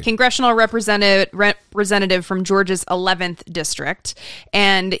 everybody. Congressional representative from Georgia's 11th district.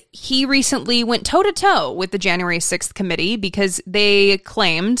 And he recently went toe-to-toe with the January 6th committee because they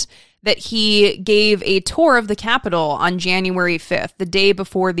claimed that he gave a tour of the Capitol on January 5th, the day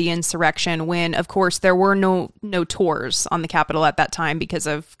before the insurrection, when, of course, there were no tours on the Capitol at that time because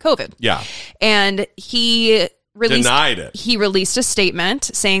of COVID. Yeah. And he... denied it. He released a statement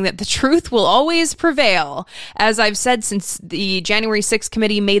saying that the truth will always prevail. As I've said since the January 6th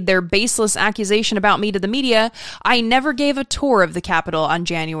committee made their baseless accusation about me to the media, I never gave a tour of the Capitol on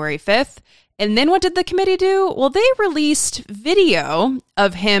January 5th. And then what did the committee do? Well, they released video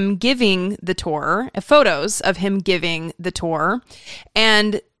of him giving the tour, photos of him giving the tour,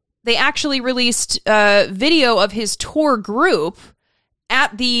 and they actually released video of his tour group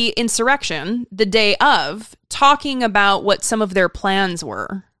at the insurrection the day of, talking about what some of their plans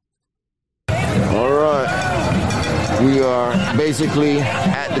were. All right. We are basically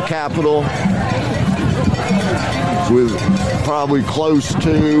at the Capitol with probably close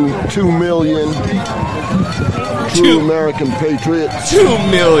to 2 million true American patriots. 2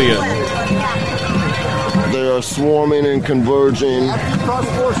 million. They are swarming and converging,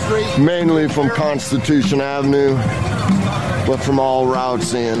 mainly from Constitution Avenue, but from all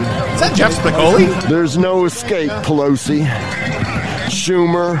routes in. Is that Jeff Spicoli? There's no escape, Pelosi.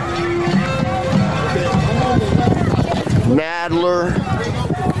 Schumer. Nadler.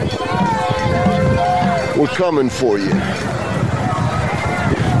 We're coming for you.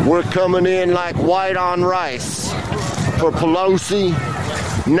 We're coming in like white on rice. For Pelosi,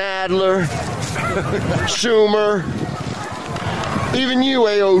 Nadler, Schumer, even you,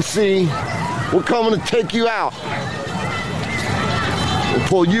 AOC, we're coming to take you out. And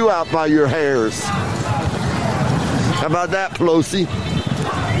pull you out by your hairs. How about that, Pelosi?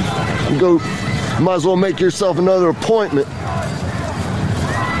 Might as well make yourself another appointment.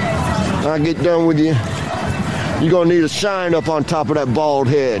 I get done with you. You're gonna need a shine up on top of that bald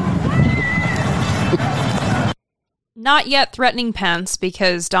head. Not yet threatening Pence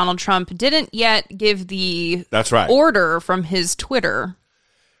because Donald Trump didn't yet give the order from his Twitter.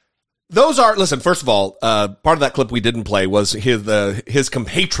 Those are, listen, first of all, part of that clip we didn't play was his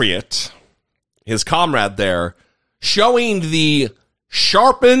compatriot, his comrade there, showing the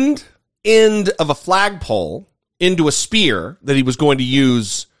sharpened end of a flagpole into a spear that he was going to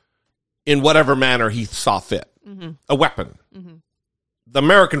use in whatever manner he saw fit. Mm-hmm. A weapon. Mm-hmm. The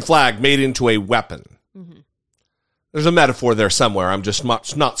American flag made into a weapon. Mm-hmm. There's a metaphor there somewhere. I'm just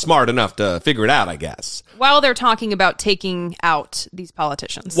not smart enough to figure it out, I guess. While they're talking about taking out these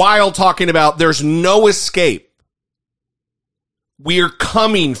politicians. While talking about there's no escape. We're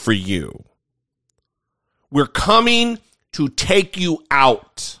coming for you. We're coming to take you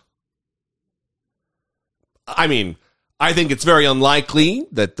out. I mean, I think it's very unlikely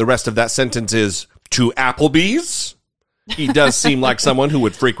that the rest of that sentence is to Applebee's. He does seem like someone who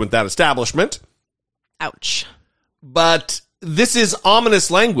would frequent that establishment. Ouch. But this is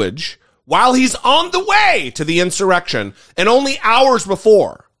ominous language while he's on the way to the insurrection, and only hours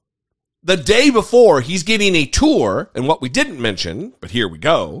before, the day before, he's getting a tour. And what we didn't mention, but here we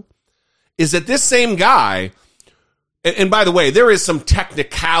go, is that this same guy, and by the way, there is some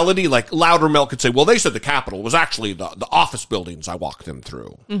technicality, like Loudermilk could say, well, they said the Capitol was actually the office buildings I walked them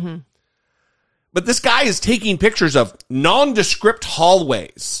through. Mm-hmm. But this guy is taking pictures of nondescript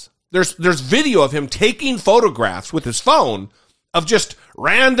hallways. There's video of him taking photographs with his phone of just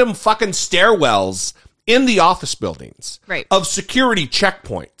random fucking stairwells in the office buildings, right, of security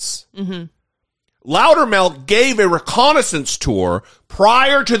checkpoints. Mm-hmm. Loudermilk gave a reconnaissance tour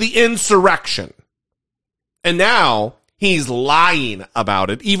prior to the insurrection. And now he's lying about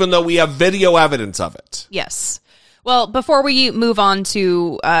it, even though we have video evidence of it. Yes. Well, before we move on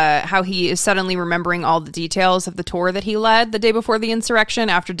to how he is suddenly remembering all the details of the tour that he led the day before the insurrection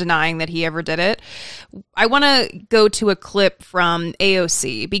after denying that he ever did it, I want to go to a clip from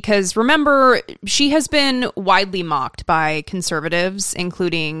AOC because remember, she has been widely mocked by conservatives,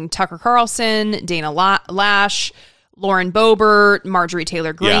 including Tucker Carlson, Dana Lash, Lauren Boebert, Marjorie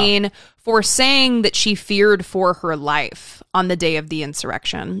Taylor Greene, for saying that she feared for her life on the day of the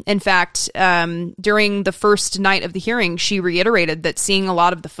insurrection. In fact, during the first night of the hearing, she reiterated that seeing a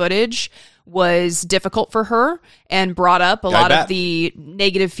lot of the footage was difficult for her and brought up a lot of the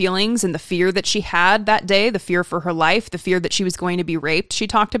negative feelings and the fear that she had that day, the fear for her life, the fear that she was going to be raped, she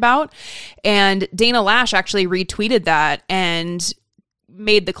talked about. And Dana Lash actually retweeted that and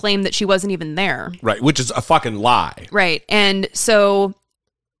made the claim that she wasn't even there. Right, which is a fucking lie. Right. And so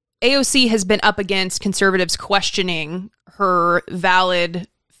AOC has been up against conservatives questioning her valid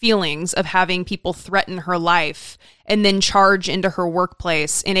feelings of having people threaten her life and then charge into her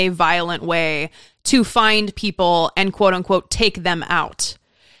workplace in a violent way to find people and quote unquote take them out.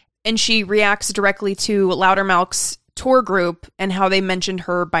 And she reacts directly to Loudermilk's tour group and how they mentioned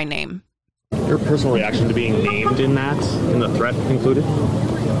her by name. Your personal reaction to being named in the threat included?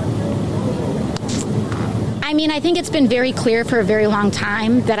 I mean, I think it's been very clear for a very long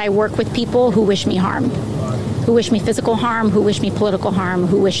time that I work with people who wish me harm, who wish me physical harm, who wish me political harm,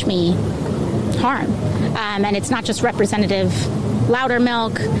 who wish me harm. And it's not just Representative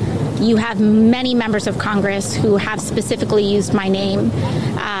Loudermilk. You have many members of Congress who have specifically used my name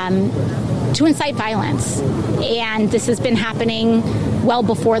to incite violence. And this has been happening well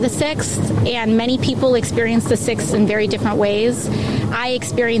before the 6th, and many people experienced the 6th in very different ways. I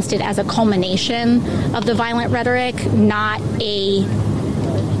experienced it as a culmination of the violent rhetoric, not a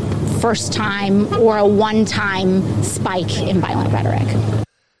first time or a one-time spike in violent rhetoric.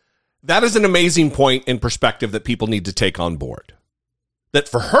 That is an amazing point in perspective that people need to take on board. That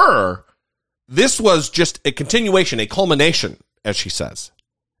for her, this was just a continuation, a culmination, as she says.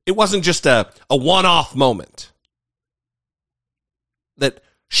 It wasn't just a one-off moment. That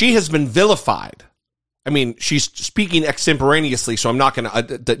she has been vilified. I mean, she's speaking extemporaneously, so I'm not going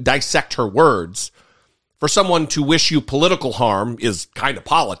to dissect her words. For someone to wish you political harm is kind of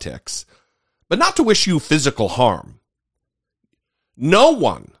politics, but not to wish you physical harm. No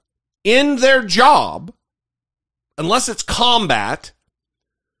one in their job, unless it's combat,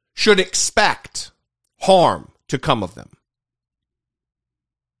 should expect harm to come of them.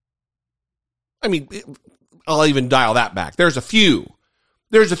 I mean, I'll even dial that back. There's a few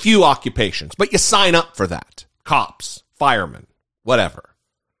occupations, but you sign up for that. Cops, firemen, whatever.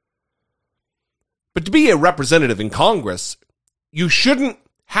 But to be a representative in Congress, you shouldn't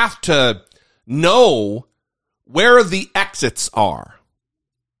have to know where the exits are.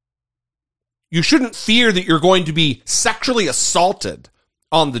 You shouldn't fear that you're going to be sexually assaulted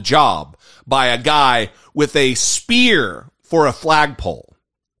on the job by a guy with a spear for a flagpole,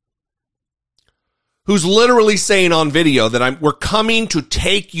 who's literally saying on video that we're coming to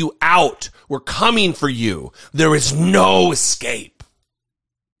take you out. We're coming for you. There is no escape.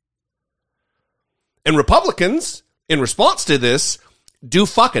 And Republicans, in response to this, do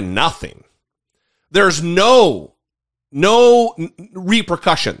fucking nothing. There's no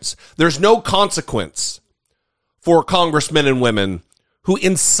repercussions. There's no consequence for congressmen and women who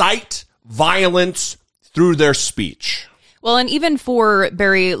incite violence through their speech. Well, and even for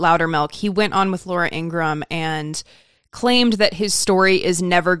Barry Loudermilk, he went on with Laura Ingraham and claimed that his story is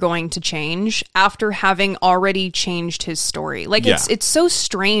never going to change after having already changed his story. Like, it's so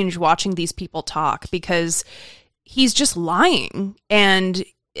strange watching these people talk because he's just lying. And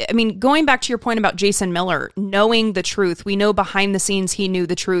I mean, going back to your point about Jason Miller, knowing the truth, we know behind the scenes he knew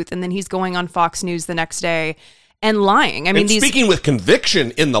the truth, and then he's going on Fox News the next day and lying. I mean, speaking with conviction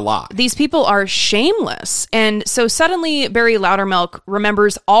in the lie. These people are shameless. And so suddenly Barry Loudermilk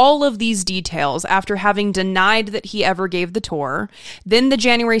remembers all of these details after having denied that he ever gave the tour. Then the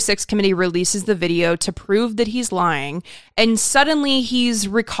January 6th committee releases the video to prove that he's lying. And suddenly he's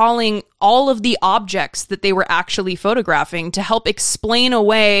recalling all of the objects that they were actually photographing to help explain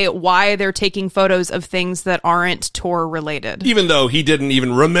away why they're taking photos of things that aren't tour related. Even though he didn't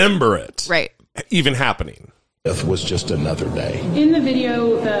even remember it. Right. Even happening. Was just another day. In the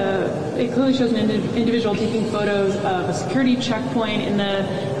video, it clearly shows an individual taking photos of a security checkpoint in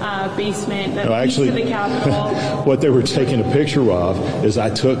the basement that leads to the Capitol. What they were taking a picture of is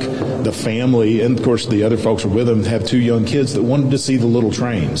I took the family, and of course the other folks were with them, have 2 young kids that wanted to see the little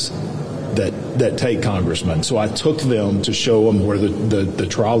trains that take congressmen. So I took them to show them where the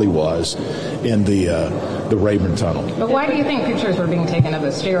trolley was in the Rayburn Tunnel. But why do you think pictures were being taken of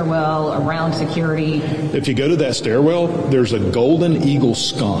the stairwell, around security? If you go to that stairwell, there's a golden eagle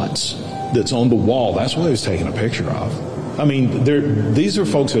sconce that's on the wall. That's what they was taking a picture of. I mean, these are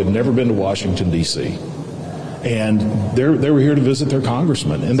folks who had never been to Washington, D.C., and they were here to visit their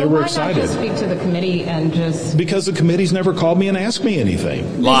congressman, and they were excited. Why not just speak to the committee and just... Because the committee's never called me and asked me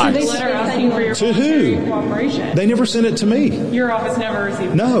anything. Lies. They letter asking for your to who? Cooperation. They never sent it to me. Your office never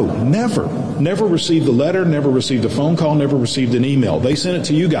received it? No, never. Never received a letter, never received a phone call, never received an email. They sent it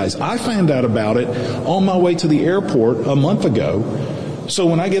to you guys. I found out about it on my way to the airport a month ago. So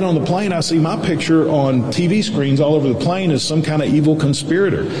when I get on the plane, I see my picture on TV screens all over the plane as some kind of evil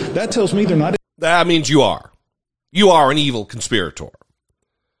conspirator. That tells me they're not... That means you are. You are an evil conspirator.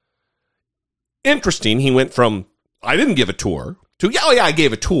 Interesting, he went from, I didn't give a tour, to, I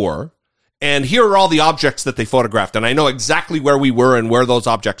gave a tour, and here are all the objects that they photographed, and I know exactly where we were and where those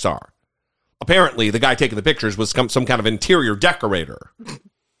objects are. Apparently, the guy taking the pictures was some kind of interior decorator.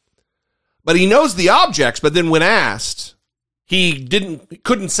 But he knows the objects, but then when asked, he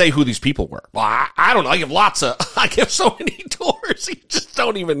couldn't say who these people were. Well, I don't know. I give so many tours. You just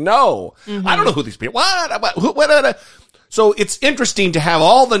don't even know. Mm-hmm. I don't know who these people. What? So it's interesting to have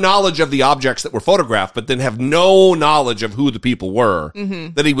all the knowledge of the objects that were photographed, but then have no knowledge of who the people were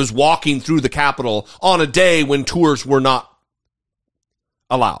that he was walking through the Capitol on a day when tours were not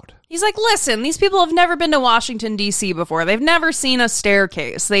allowed. He's like, listen, these people have never been to Washington, D.C. before. They've never seen a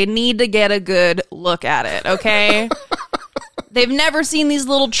staircase. They need to get a good look at it, okay? They've never seen these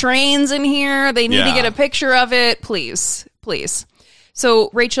little trains in here. They need to get a picture of it. Please, please. So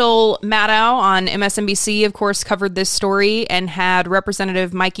Rachel Maddow on MSNBC, of course, covered this story and had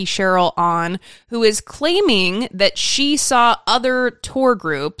Representative Mikey Sherrill on, who is claiming that she saw other tour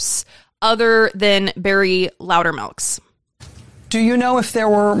groups other than Barry Loudermilk's. Do you know if there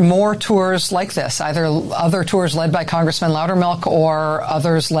were more tours like this, either other tours led by Congressman Loudermilk or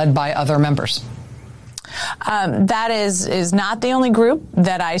others led by other members? That is not the only group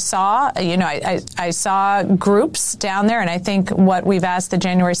that I saw. You know, I saw groups down there, and I think what we've asked the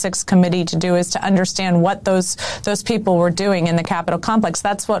January 6th committee to do is to understand what those people were doing in the Capitol complex.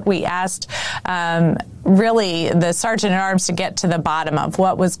 That's what we asked, really, the Sergeant at Arms to get to the bottom of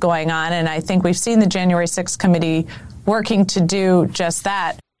what was going on, and I think we've seen the January 6th committee working to do just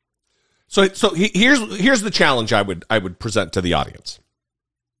that. So here's the challenge I would present to the audience.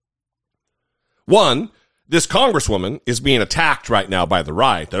 One, this congresswoman is being attacked right now by the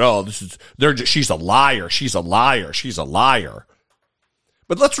right that, she's a liar. She's a liar. She's a liar.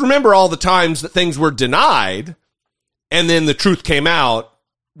 But let's remember all the times that things were denied and then the truth came out,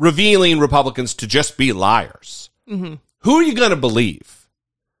 revealing Republicans to just be liars. Mm-hmm. Who are you going to believe?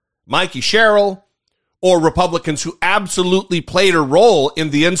 Mikey Sherrill or Republicans who absolutely played a role in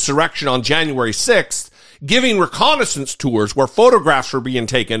the insurrection on January 6th, giving reconnaissance tours where photographs were being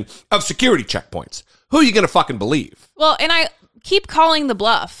taken of security checkpoints? Who are you going to fucking believe? Well, and I keep calling the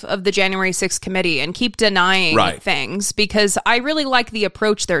bluff of the January 6th committee and keep denying things because I really like the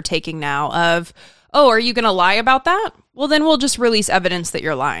approach they're taking now of, oh, are you going to lie about that? Well, then we'll just release evidence that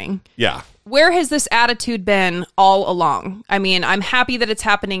you're lying. Yeah. Where has this attitude been all along? I mean, I'm happy that it's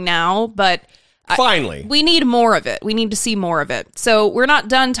happening now, but... Finally. We need more of it. We need to see more of it. So we're not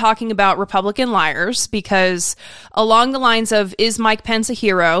done talking about Republican liars because along the lines of, is Mike Pence a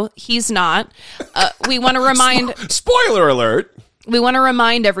hero? He's not. We want to remind... Spoiler alert. We want to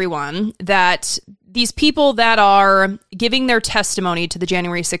remind everyone that these people that are giving their testimony to the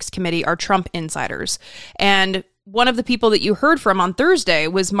January 6th committee are Trump insiders. And one of the people that you heard from on Thursday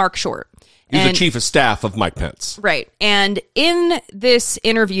was Mark Short. He's the chief of staff of Mike Pence. Right. And in this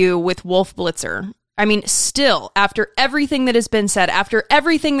interview with Wolf Blitzer, I mean, still, after everything that has been said, after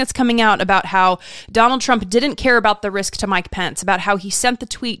everything that's coming out about how Donald Trump didn't care about the risk to Mike Pence, about how he sent the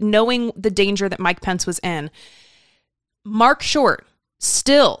tweet knowing the danger that Mike Pence was in, Mark Short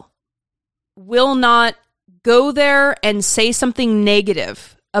still will not go there and say something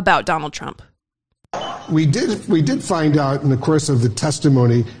negative about Donald Trump. We did find out in the course of the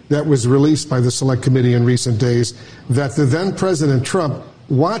testimony that was released by the Select Committee in recent days that the then President Trump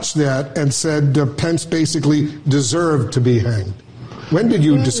watched that and said Pence basically deserved to be hanged. When did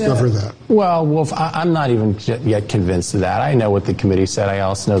you discover that? Well, Wolf, I'm not even yet convinced of that. I know what the committee said. I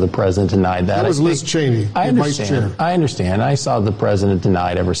also know the president denied that. That was Liz Cheney, vice chair. I understand. I saw the president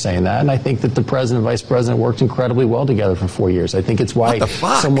denied ever saying that, and I think that the president and vice president worked incredibly well together for 4 years. I think it's why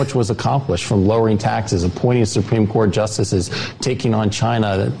so much was accomplished, from lowering taxes, appointing Supreme Court justices, taking on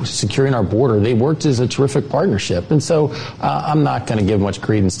China, securing our border. They worked as a terrific partnership, and so I'm not going to give much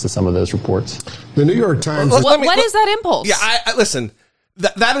credence to some of those reports. The New York Times. What is that impulse? Yeah, I listen.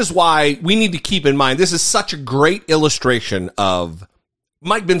 That is why we need to keep in mind, this is such a great illustration of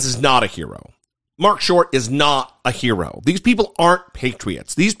Mike Pence is not a hero. Mark Short is not a hero. These people aren't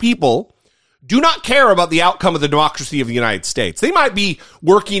patriots. These people do not care about the outcome of the democracy of the United States. They might be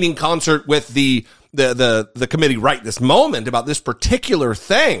working in concert with the committee right this moment about this particular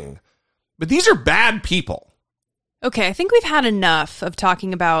thing, but these are bad people. Okay, I think we've had enough of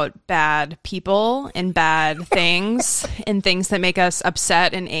talking about bad people and bad things and things that make us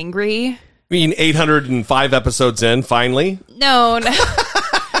upset and angry. I mean, 805 episodes in, finally? No. No,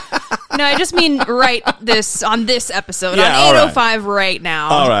 I just mean on this episode, on 805 right now.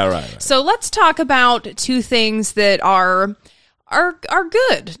 All right. So let's talk about two things that are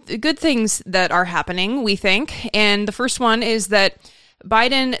good things that are happening, we think. And the first one is that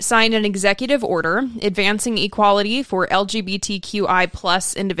Biden signed an executive order advancing equality for LGBTQI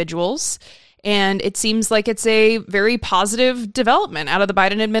plus individuals, and it seems like it's a very positive development out of the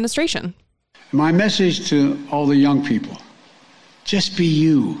Biden administration. My message to all the young people, just be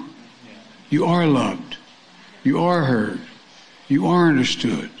you. You are loved. You are heard. You are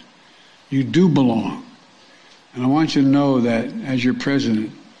understood. You do belong. And I want you to know that as your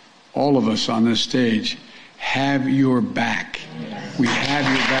president, all of us on this stage have your back. We have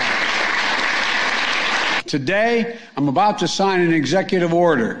your back. Today, I'm about to sign an executive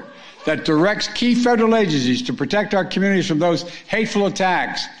order that directs key federal agencies to protect our communities from those hateful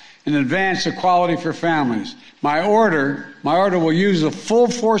attacks and advance equality for families. My order will use the full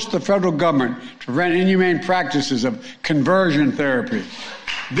force of the federal government to prevent inhumane practices of conversion therapy.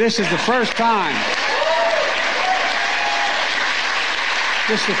 This is the first time.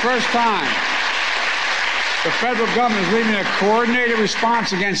 The federal government is leading a coordinated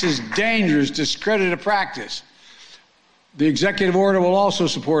response against this dangerous, discredited practice. The executive order will also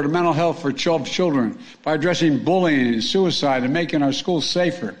support mental health for children by addressing bullying and suicide and making our schools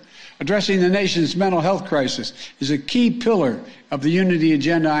safer. Addressing the nation's mental health crisis is a key pillar of the unity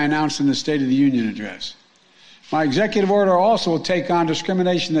agenda I announced in the State of the Union address. My executive order also will take on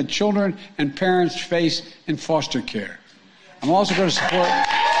discrimination that children and parents face in foster care. I'm also going to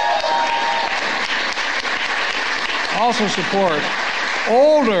support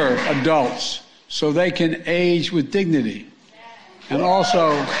older adults so they can age with dignity. And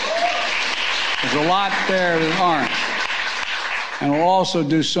also, there's a lot there that aren't. And we'll also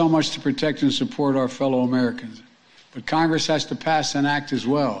do so much to protect and support our fellow Americans. But Congress has to pass an act as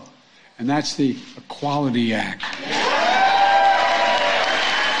well, and that's the Equality Act.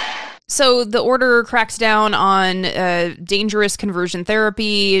 So the order cracks down on dangerous conversion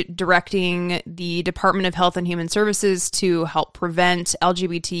therapy, directing the Department of Health and Human Services to help prevent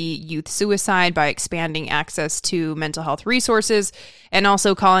LGBT youth suicide by expanding access to mental health resources, and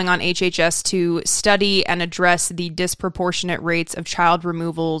also calling on HHS to study and address the disproportionate rates of child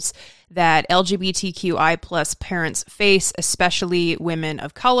removals that LGBTQI plus parents face, especially women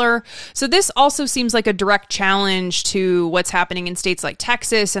of color. So this also seems like a direct challenge to what's happening in states like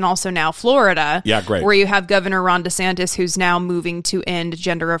Texas and also now Florida. Yeah, great. Where you have Governor Ron DeSantis, who's now moving to end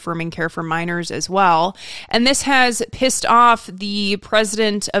gender-affirming care for minors as well. And this has pissed off the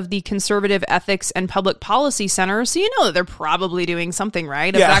president of the Conservative Ethics and Public Policy Center. So you know that they're probably doing something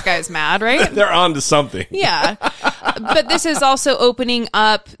right if that guy's mad, right? They're on to something. Yeah. But this is also opening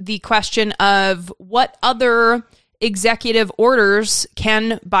up the question of what other executive orders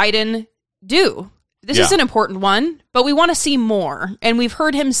can Biden do? This is an important one, but we want to see more. And we've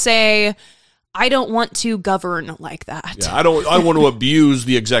heard him say, I don't want to govern like that. Yeah, I want to abuse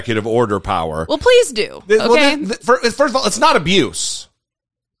the executive order power. Well, please do. Okay. First of all, it's not abuse.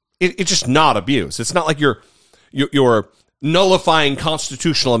 It's just not abuse. It's not like you're nullifying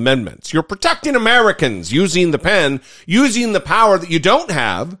constitutional amendments. You're protecting Americans using the pen, using the power that you don't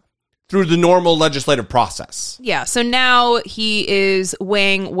have through the normal legislative process. Yeah, so now he is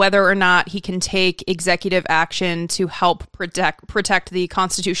weighing whether or not he can take executive action to help protect the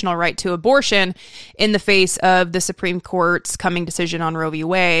constitutional right to abortion in the face of the Supreme Court's coming decision on Roe v.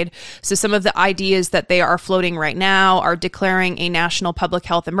 Wade. So some of the ideas that they are floating right now are declaring a national public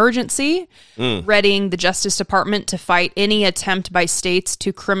health emergency, readying the Justice Department to fight any attempt by states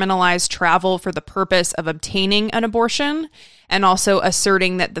to criminalize travel for the purpose of obtaining an abortion, and also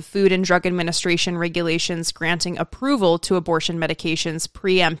asserting that the Food and Drug Administration regulations granting approval to abortion medications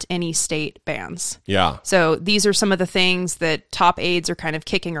preempt any state bans. Yeah. So these are some of the things that top aides are kind of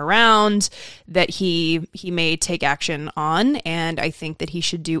kicking around that he may take action on, and I think that he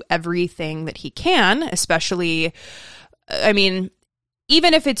should do everything that he can, especially, I mean,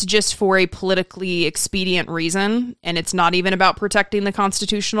 even if it's just for a politically expedient reason, and it's not even about protecting the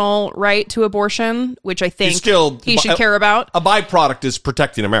constitutional right to abortion, which I think he should care about. A byproduct is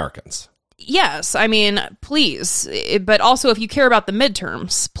protecting Americans. Yes, I mean, please. But also, if you care about the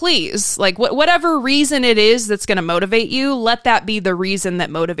midterms, please, like whatever reason it is that's going to motivate you, let that be the reason that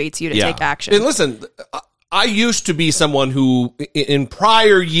motivates you to take action. And listen, I used to be someone who in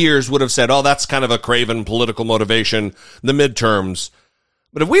prior years would have said, oh, that's kind of a craven political motivation, the midterms.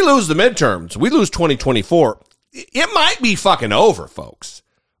 But if we lose the midterms, we lose 2024, it might be fucking over, folks.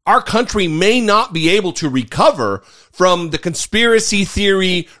 Our country may not be able to recover from the conspiracy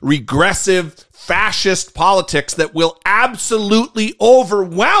theory, regressive, fascist politics that will absolutely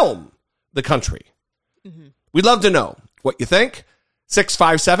overwhelm the country. Mm-hmm. We'd love to know what you think.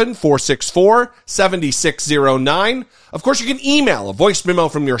 657-464-7609. Of course, you can email a voice memo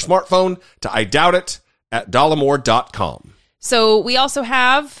from your smartphone to idoubitit@dollemore.com. So we also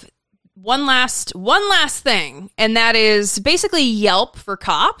have one last thing, and that is basically Yelp for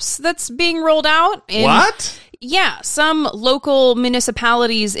cops that's being rolled out. What? Yeah, some local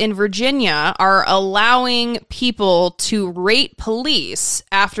municipalities in Virginia are allowing people to rate police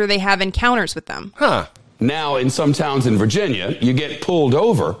after they have encounters with them. Huh. Now, in some towns in Virginia, you get pulled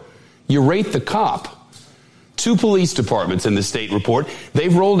over, you rate the cop. 2 police departments in the state report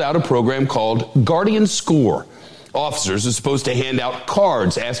they've rolled out a program called Guardian Score. Officers are supposed to hand out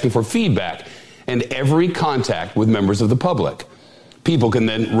cards asking for feedback and every contact with members of the public. People can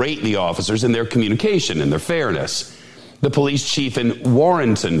then rate the officers in their communication and their fairness. The police chief in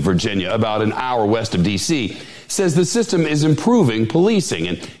Warrenton, Virginia, about an hour west of D.C., says the system is improving policing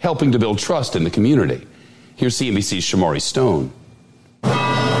and helping to build trust in the community. Here's CNBC's Shamari Stone.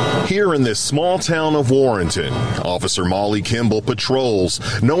 Here in this small town of Warrenton, Officer Molly Kimball patrols,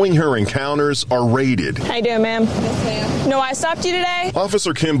 knowing her encounters are rated. How you doing, ma'am? Yes, ma'am. No, I stopped you today?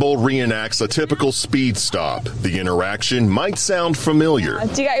 Officer Kimball reenacts a typical speed stop. The interaction might sound familiar.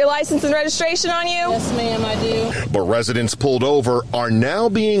 Do you got your license and registration on you? Yes, ma'am, I do. But residents pulled over are now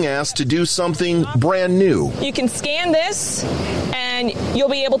being asked to do something brand new. You can scan this, and you'll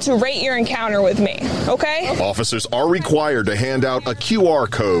be able to rate your encounter with me, okay? Officers are required to hand out a QR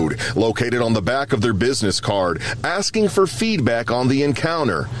code located on the back of their business card, asking for feedback on the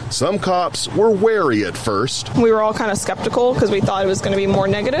encounter. Some cops were wary at first. We were all kind of skeptical because we thought it was going to be more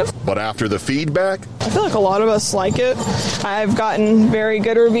negative. But after the feedback, I feel like a lot of us like it. I've gotten very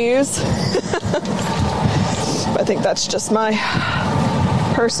good reviews. I think that's just my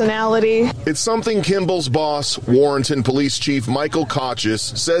personality. It's something Kimball's boss, Warrenton Police Chief Michael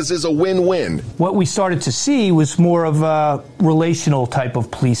Kochis, says is a win-win. What we started to see was more of a relational type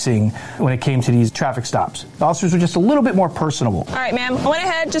of policing when it came to these traffic stops. The officers were just a little bit more personable. All right, ma'am. I went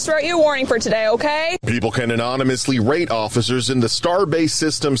ahead, just wrote you a warning for today, okay? People can anonymously rate officers in the Star-based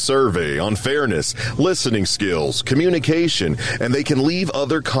system survey on fairness, listening skills, communication, and they can leave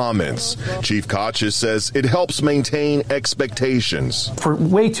other comments. Chief Kochis says it helps maintain expectations. For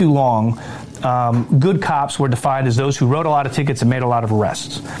way too long, good cops were defined as those who wrote a lot of tickets and made a lot of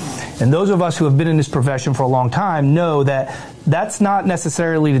arrests. And those of us who have been in this profession for a long time know that that's not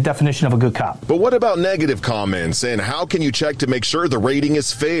necessarily the definition of a good cop. But what about negative comments, and how can you check to make sure the rating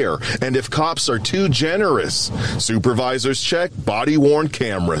is fair? And if cops are too generous? Supervisors check body-worn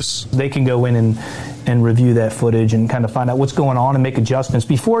cameras. They can go in and review that footage and kind of find out what's going on and make adjustments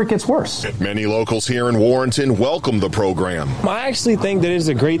before it gets worse. Many locals here in Warrenton welcome the program. I actually think that it's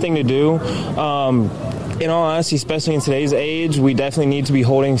a great thing to do. In all honesty, especially in today's age, we definitely need to be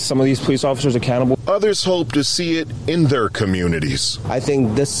holding some of these police officers accountable. Others hope to see it in their communities. I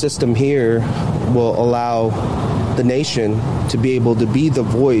think this system here will allow the nation to be able to be the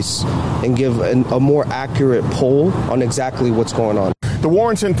voice and give a more accurate poll on exactly what's going on. The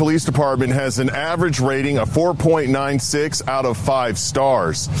Warrenton Police Department has an average rating of 4.96 out of 5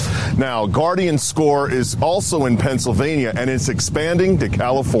 stars. Now, Guardian Score is also in Pennsylvania, and it's expanding to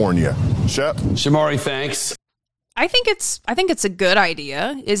California. Shep? Shamari, thanks. I think it's a good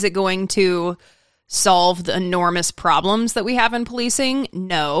idea. Is it going to solve the enormous problems that we have in policing?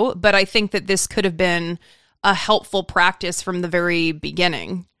 No, but I think that this could have been a helpful practice from the very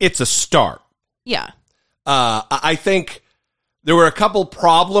beginning. It's a start. Yeah. I think there were a couple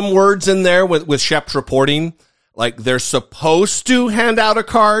problem words in there with Shep's reporting, like they're supposed to hand out a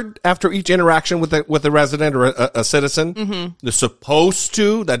card after each interaction with a resident or a citizen. Mm-hmm. They're supposed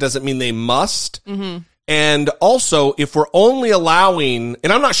to. That doesn't mean they must. Mm-hmm. And also, if we're only allowing,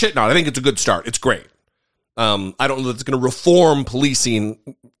 and I'm not shitting on it, I think it's a good start. It's great. I don't know that it's going to reform policing,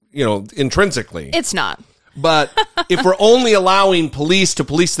 intrinsically. It's not. But if we're only allowing police to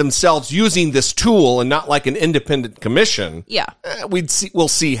police themselves using this tool and not like an independent commission, we'll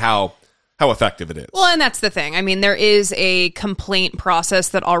see how effective it is. Well, and that's the thing. I mean, there is a complaint process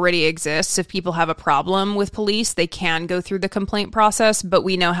that already exists. If people have a problem with police, they can go through the complaint process, but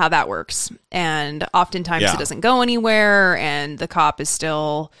we know how that works. And oftentimes it doesn't go anywhere, and the cop is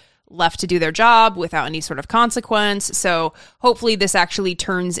still left to do their job without any sort of consequence. So hopefully this actually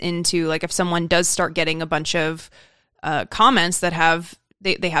turns into, like, if someone does start getting a bunch of comments that have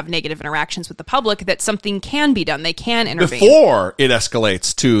they have negative interactions with the public, that something can be done. They can intervene before it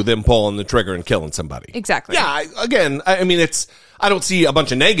escalates to them pulling the trigger and killing somebody. Exactly. Yeah. I mean, I don't see a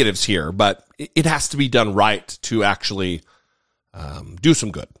bunch of negatives here, but it has to be done right to actually do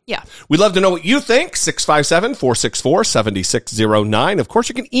some good. Yeah. We'd love to know what you think. 657-464-7609. Of course,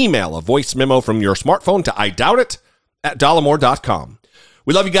 you can email a voice memo from your smartphone to idoubtit@dollemore.com.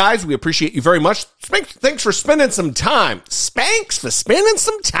 We love you guys. We appreciate you very much. Thanks for spending some time. Spanks for spending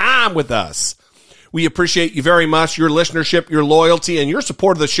some time with us. We appreciate you very much. Your listenership, your loyalty, and your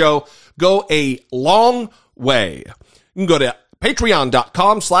support of the show go a long way. You can go to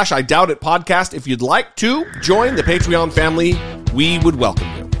patreon.com/idoubtitpodcast if you'd like to join the Patreon family. We would welcome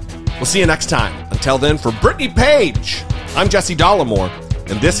you. We'll see you next time. Until then, for Brittany Page, I'm Jesse Dollemore,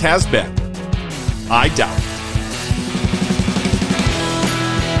 and this has been I Doubt It.